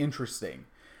 this is interesting,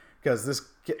 because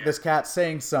this cat's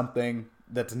saying something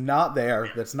that's not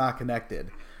there, that's not connected.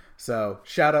 So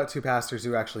shout out to pastors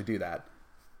who actually do that.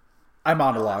 I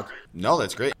monologue. No,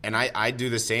 that's great. And I do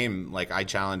the same. Like, I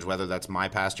challenge whether that's my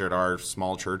pastor at our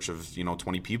small church of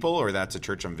 20 people, or that's a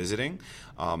church I'm visiting.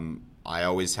 I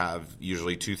always have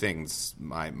usually two things: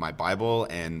 my Bible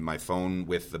and my phone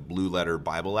with the Blue Letter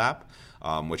Bible app,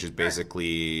 which is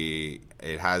basically,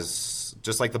 it has,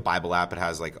 just like the Bible app, it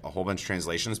has like a whole bunch of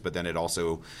translations, but then it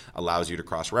also allows you to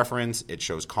cross-reference. It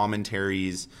shows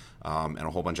commentaries and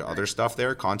a whole bunch of other stuff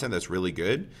there, content that's really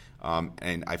good.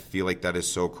 And I feel like that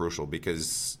is so crucial,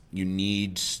 because you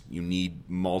need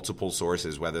multiple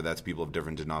sources, whether that's people of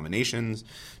different denominations,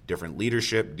 different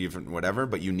leadership, different whatever,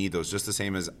 but you need those, just the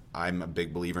same as I'm a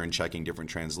big believer in checking different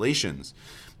translations,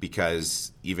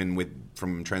 because even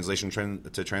from translation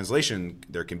to translation,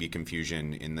 there can be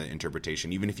confusion in the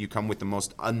interpretation. Even if you come with the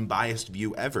most unbiased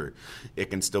view ever, it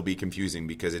can still be confusing,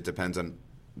 because it depends on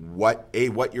what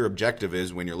your objective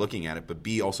is when you're looking at it, but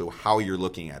B, also how you're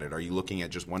looking at it. Are you looking at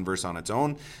just one verse on its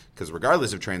own? Because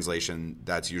regardless of translation,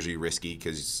 that's usually risky,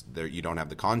 because you don't have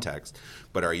the context.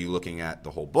 But are you looking at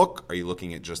the whole book? Are you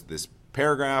looking at just this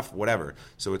paragraph? Whatever.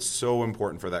 So it's so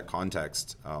important for that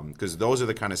context, because those are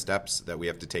the kind of steps that we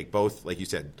have to take, both, like you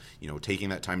said, taking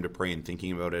that time to pray and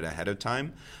thinking about it ahead of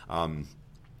time.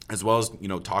 as well as,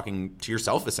 talking to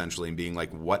yourself essentially and being like,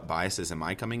 what biases am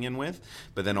I coming in with?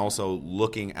 But then also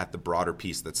looking at the broader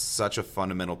piece. That's such a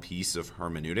fundamental piece of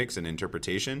hermeneutics and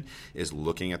interpretation, is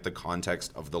looking at the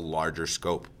context of the larger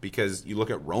scope. Because you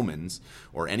look at Romans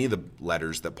or any of the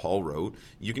letters that Paul wrote,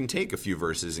 you can take a few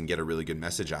verses and get a really good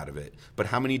message out of it. But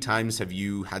how many times have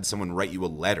you had someone write you a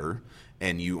letter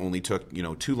and you only took,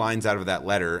 2 lines out of that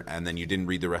letter and then you didn't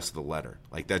read the rest of the letter?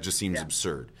 Like, that just seems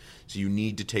absurd. So you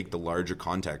need to take the larger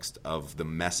context of the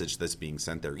message that's being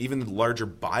sent there. Even the larger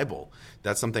Bible.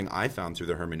 That's something I found through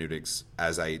the hermeneutics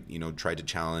as I, tried to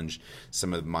challenge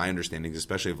some of my understandings,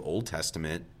 especially of Old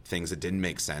Testament, things that didn't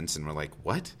make sense. And we're like,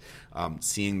 what?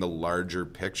 Seeing the larger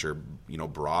picture,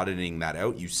 broadening that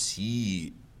out, you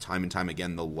see time and time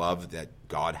again the love that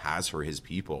God has for his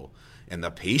people and the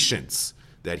patience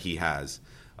that he has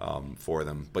for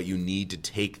them. But you need to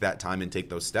take that time and take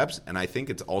those steps. And I think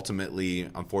it's ultimately,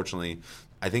 unfortunately,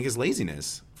 is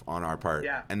laziness on our part.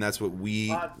 Yeah. And that's what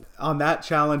we... On that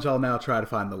challenge, I'll now try to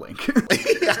find the link.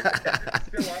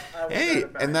 Hey,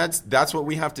 and that's what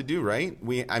we have to do, right?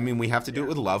 We have to do it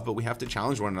with love, but we have to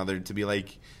challenge one another to be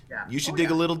like, you should dig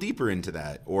a little deeper into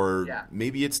that. Or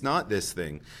maybe it's not this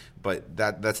thing. But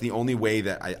that's the only way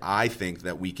that I think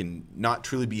that we can not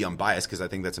truly be unbiased, because I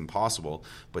think that's impossible,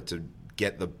 but to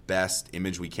get the best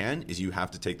image we can is you have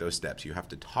to take those steps. You have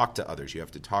to talk to others. You have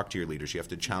to talk to your leaders. You have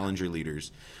to challenge your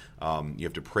leaders. You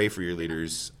have to pray for your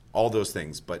leaders, all those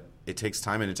things. But it takes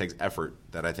time and it takes effort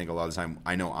that I think a lot of the time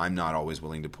I know I'm not always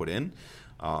willing to put in.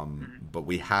 But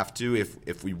we have to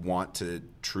if we want to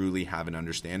truly have an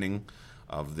understanding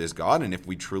of this God, and if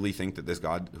we truly think that this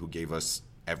God who gave us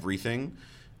everything,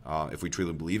 if we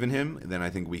truly believe in him, then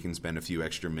I think we can spend a few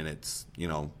extra minutes,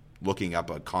 looking up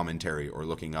a commentary or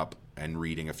looking up and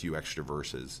reading a few extra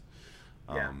verses.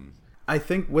 I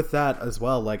think with that as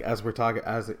well, like as we're talking,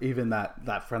 as even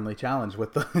that friendly challenge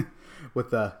with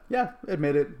the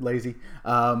admit it, lazy,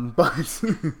 but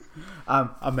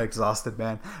I'm exhausted,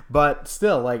 man. But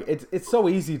still, like it's so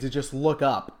easy to just look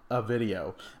up a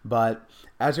video. But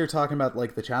as you're talking about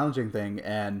like the challenging thing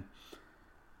and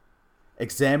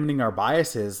examining our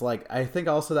biases, like I think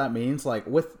also that means like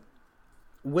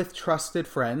with trusted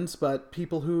friends, but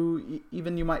people who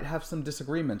even you might have some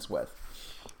disagreements with,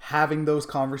 having those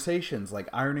conversations, like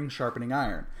ironing, sharpening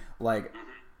iron. Like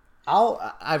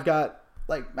I've got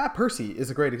like Matt Percy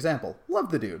is a great example. Love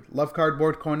the dude. Love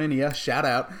Cardboard Koinonia. Shout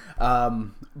out.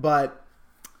 But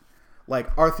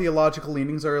like our theological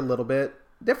leanings are a little bit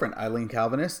different. I lean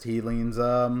Calvinist. He leans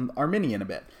Arminian a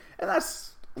bit, and that's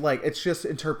like it's just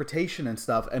interpretation and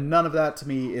stuff, and none of that to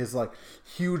me is like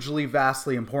hugely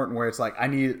vastly important where it's like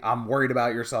I'm worried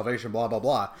about your salvation, blah blah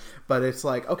blah. But it's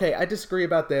like, okay, I disagree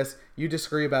about this, you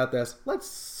disagree about this,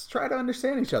 let's try to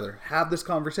understand each other, have this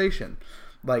conversation,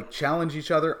 like challenge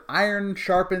each other. Iron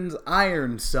sharpens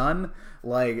iron, son.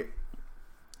 Like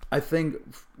I think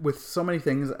with so many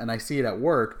things, and I see it at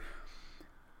work,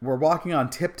 we're walking on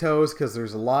tiptoes because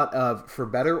there's a lot of, for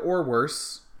better or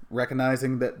worse,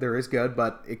 recognizing that there is good,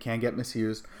 but it can get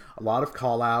misused. A lot of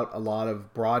call out, a lot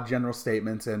of broad general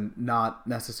statements, and not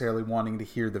necessarily wanting to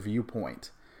hear the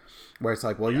viewpoint. Where it's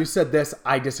like, well, you said this,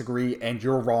 I disagree, and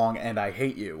you're wrong, and I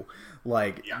hate you.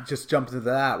 Like, just jump into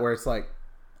that where it's like,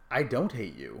 I don't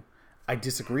hate you. I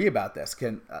disagree about this.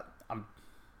 I'm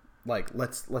like,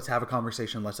 let's have a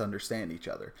conversation. Let's understand each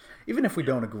other. Even if we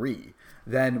don't agree,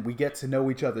 then we get to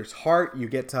know each other's heart. You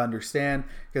get to understand,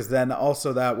 because then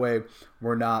also that way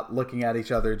we're not looking at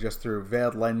each other just through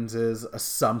veiled lenses,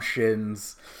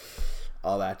 assumptions,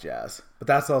 all that jazz. But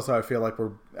that's also, I feel like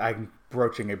I'm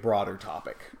broaching a broader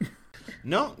topic.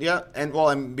 No, yeah, and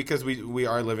well, because we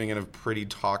are living in a pretty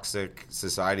toxic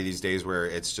society these days, where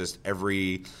it's just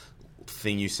every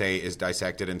thing you say is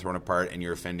dissected and thrown apart, and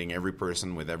you're offending every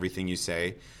person with everything you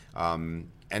say.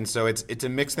 And so it's a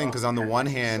mixed thing, because on the one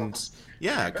hand,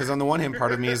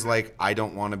 part of me is like, I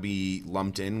don't want to be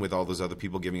lumped in with all those other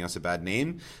people giving us a bad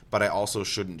name, but I also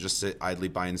shouldn't just sit idly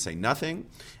by and say nothing.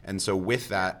 And so with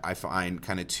that, I find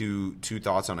kind of two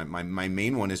thoughts on it. My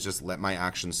main one is just let my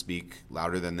actions speak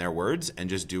louder than their words, and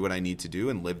just do what I need to do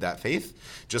and live that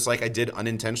faith. Just like I did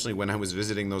unintentionally when I was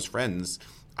visiting those friends.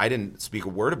 I didn't speak a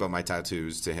word about my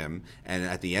tattoos to him, and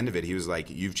at the end of it, he was like,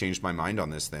 "You've changed my mind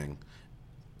on this thing."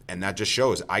 And that just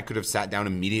shows I could have sat down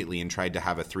immediately and tried to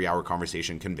have a 3-hour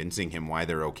conversation convincing him why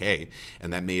they're okay,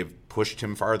 and that may have pushed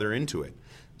him farther into it.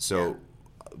 So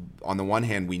on the one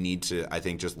hand, we need to, I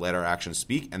think, just let our actions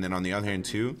speak, and then on the other hand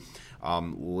too,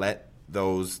 let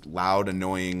those loud,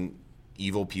 annoying,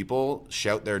 evil people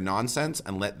shout their nonsense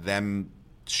and let them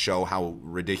show how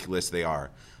ridiculous they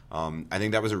are. I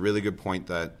think that was a really good point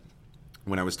that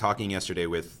when I was talking yesterday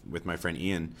with my friend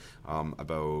Ian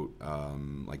about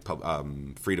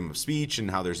freedom of speech and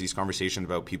how there's these conversations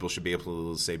about people should be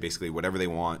able to say basically whatever they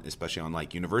want, especially on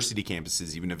like university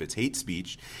campuses, even if it's hate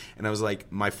speech. And I was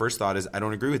like, my first thought is I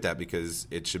don't agree with that because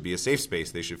it should be a safe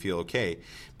space. They should feel okay.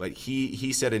 But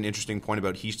he said an interesting point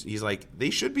about he's like, they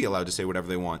should be allowed to say whatever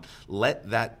they want. Let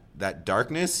that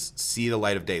darkness see the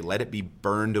light of day. Let it be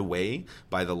burned away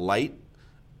by the light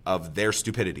of their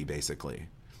stupidity, basically.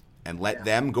 And let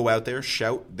them go out there,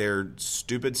 shout their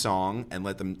stupid song, and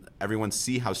let everyone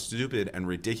see how stupid and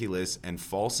ridiculous and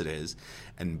false it is,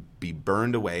 and be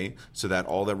burned away so that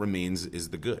all that remains is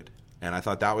the good. And I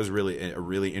thought that was really a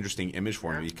really interesting image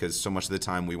for me, because so much of the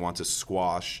time we want to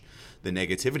squash the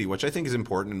negativity, which I think is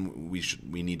important, and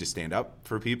we need to stand up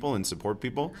for people and support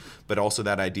people, but also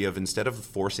that idea of instead of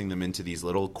forcing them into these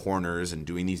little corners and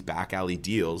doing these back alley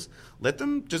deals, let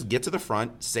them just get to the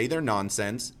front, say their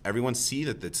nonsense, everyone see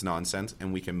that it's nonsense,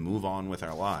 and we can move on with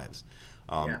our lives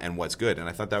and what's good. And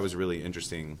I thought that was a really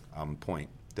interesting point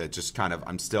that just kind of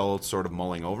I'm still sort of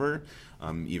mulling over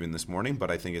even this morning, but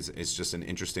I think it's just an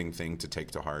interesting thing to take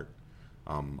to heart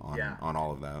on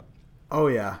all of that. Oh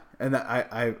yeah, and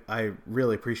I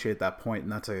really appreciate that point,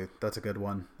 and that's a good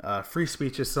one. Free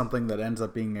speech is something that ends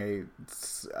up being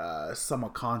a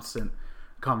somewhat constant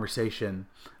conversation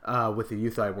with the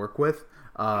youth I work with,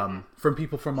 from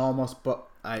people from almost. But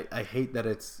I hate that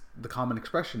it's the common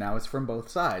expression now. It's from both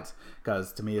sides,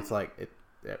 because to me it's like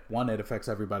one, it affects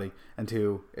everybody, and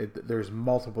two, there's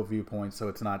multiple viewpoints, so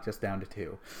it's not just down to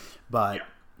two. But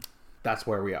that's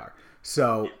where we are.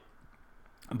 So.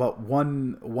 But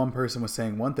one person was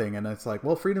saying one thing, and it's like,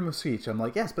 well, freedom of speech. I'm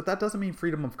like, yes, but that doesn't mean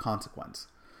freedom of consequence.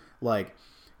 Like,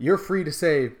 you're free to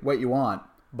say what you want,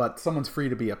 but someone's free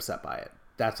to be upset by it.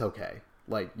 That's okay.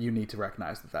 Like, you need to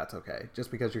recognize that that's okay. Just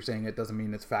because you're saying it doesn't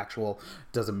mean it's factual,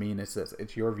 doesn't mean it's this.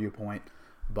 It's your viewpoint,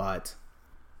 but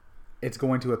it's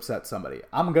going to upset somebody.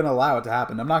 I'm going to allow it to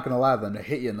happen. I'm not going to allow them to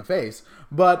hit you in the face,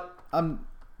 but I'm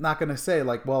not going to say,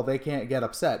 like, well, they can't get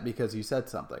upset because you said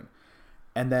something.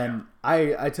 And then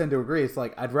I tend to agree. It's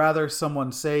like, I'd rather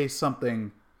someone say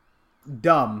something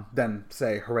dumb than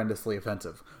say horrendously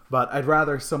offensive. But I'd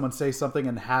rather someone say something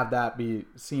and have that be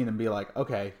seen and be like,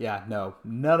 okay, yeah, no,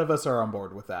 none of us are on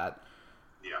board with that.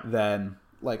 Yeah. Than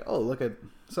like, oh, look at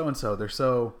so-and-so. They're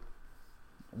so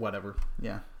whatever.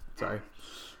 Yeah. Sorry.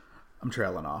 I'm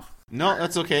trailing off. No,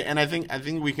 that's okay. And I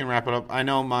think we can wrap it up. I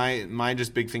know my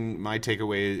just big thing, my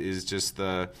takeaway is just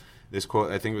this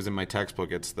quote, I think it was in my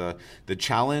textbook. It's the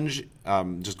challenge,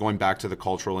 just going back to the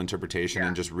cultural interpretation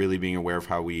and just really being aware of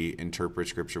how we interpret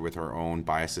Scripture with our own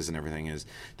biases and everything, is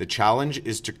the challenge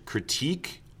is to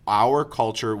critique our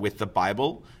culture with the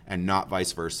Bible and not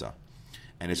vice versa.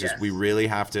 And it's just, we really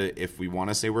have to, if we want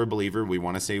to say we're a believer, we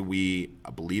want to say we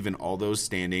believe in all those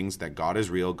standings, that God is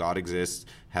real, God exists,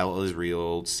 hell is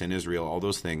real, sin is real, all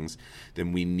those things,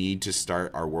 then we need to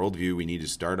start our worldview, we need to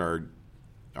start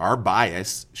our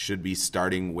bias should be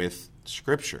starting with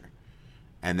Scripture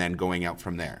and then going out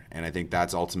from there. And I think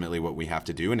that's ultimately what we have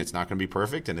to do. And it's not going to be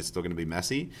perfect, and it's still going to be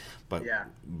messy, but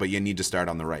you need to start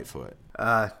on the right foot.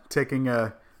 Taking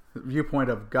a viewpoint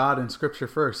of God and Scripture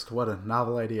first. What a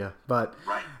novel idea. But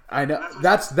I know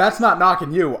that's not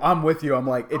knocking you. I'm with you. I'm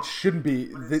like, it shouldn't be.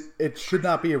 It should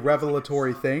not be a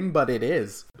revelatory thing, but it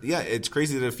is. Yeah, it's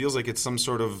crazy that it feels like it's some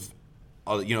sort of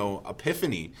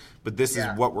epiphany, but this is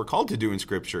what we're called to do in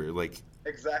Scripture. Like,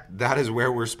 exactly, that is where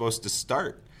we're supposed to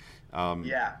start.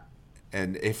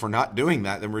 And if we're not doing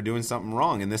that, then we're doing something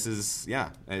wrong. And this is, and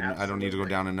absolutely. I don't need to go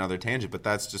down another tangent, but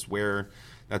that's just where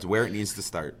it needs to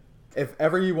start. If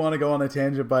ever you want to go on a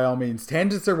tangent, by all means.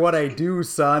 Tangents are what I do,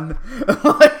 son.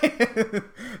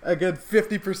 A good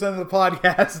 50% of the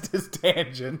podcast is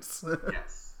tangents.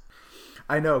 Yes.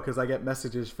 I know, because I get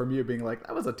messages from you being like,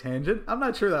 that was a tangent. I'm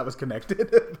not sure that was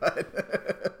connected, but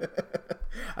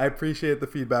I appreciate the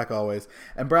feedback always.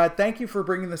 And Brad, thank you for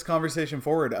bringing this conversation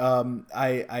forward.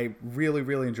 I really,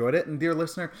 really enjoyed it. And dear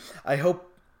listener, I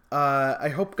hope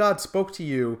God spoke to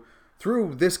you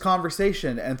through this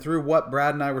conversation and through what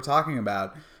Brad and I were talking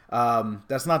about.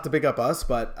 That's not to big up us,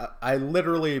 but I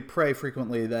literally pray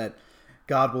frequently that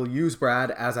God will use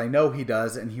Brad, as I know he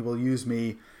does, and he will use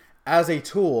me as a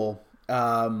tool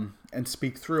and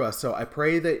speak through us. So I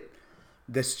pray that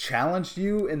this challenged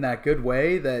you in that good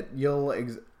way, that you'll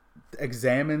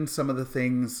examine some of the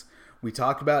things we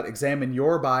talked about, examine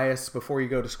your bias before you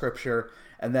go to Scripture,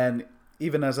 and then,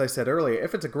 even as I said earlier,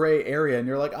 if it's a gray area and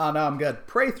you're like, oh no, I'm good,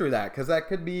 pray through that, because that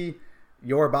could be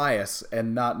your bias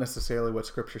and not necessarily what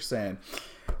Scripture's saying.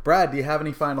 Brad, do you have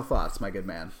any final thoughts, my good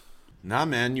man? Nah,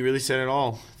 man, you really said it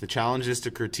all. The challenge is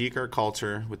to critique our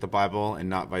culture with the Bible and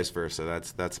not vice versa.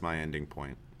 That's my ending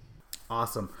point.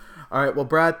 Awesome. All right. Well,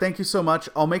 Brad, thank you so much.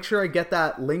 I'll make sure I get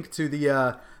that link to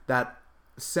the that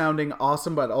sounding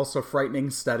awesome but also frightening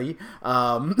study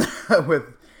with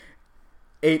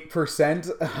 8%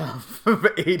 of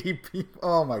 80 people.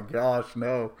 Oh my gosh,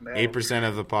 no. 8%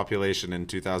 of the population in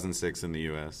 2006 in the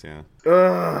U.S., yeah.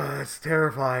 Ugh, it's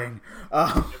terrifying.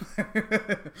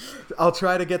 I'll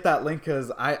try to get that link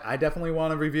because I definitely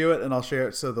want to review it, and I'll share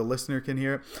it so the listener can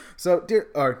hear it. So,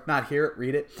 not hear it,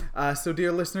 read it. So,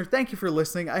 dear listener, thank you for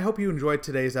listening. I hope you enjoyed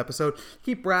today's episode.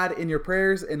 Keep Brad in your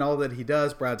prayers and all that he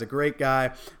does. Brad's a great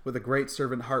guy with a great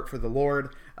servant heart for the Lord.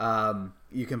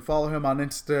 You can follow him on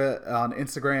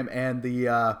Instagram and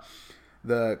the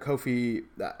Kofi.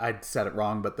 I said it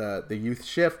wrong, but the Youth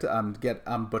Shift. I'm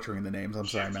butchering the names. I'm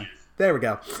sorry, man. There we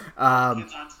go. Kids on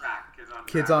Track.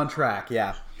 Kids on Track.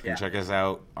 Yeah. You can check us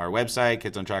out, our website,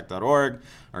 kidsontrack.org,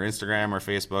 our Instagram, our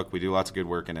Facebook. We do lots of good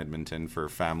work in Edmonton for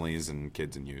families and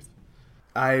kids and youth.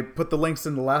 I put the links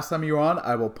in the last time you were on.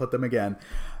 I will put them again.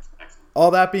 All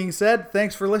that being said,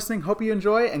 thanks for listening. Hope you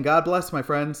enjoy, and God bless, my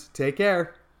friends. Take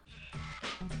care.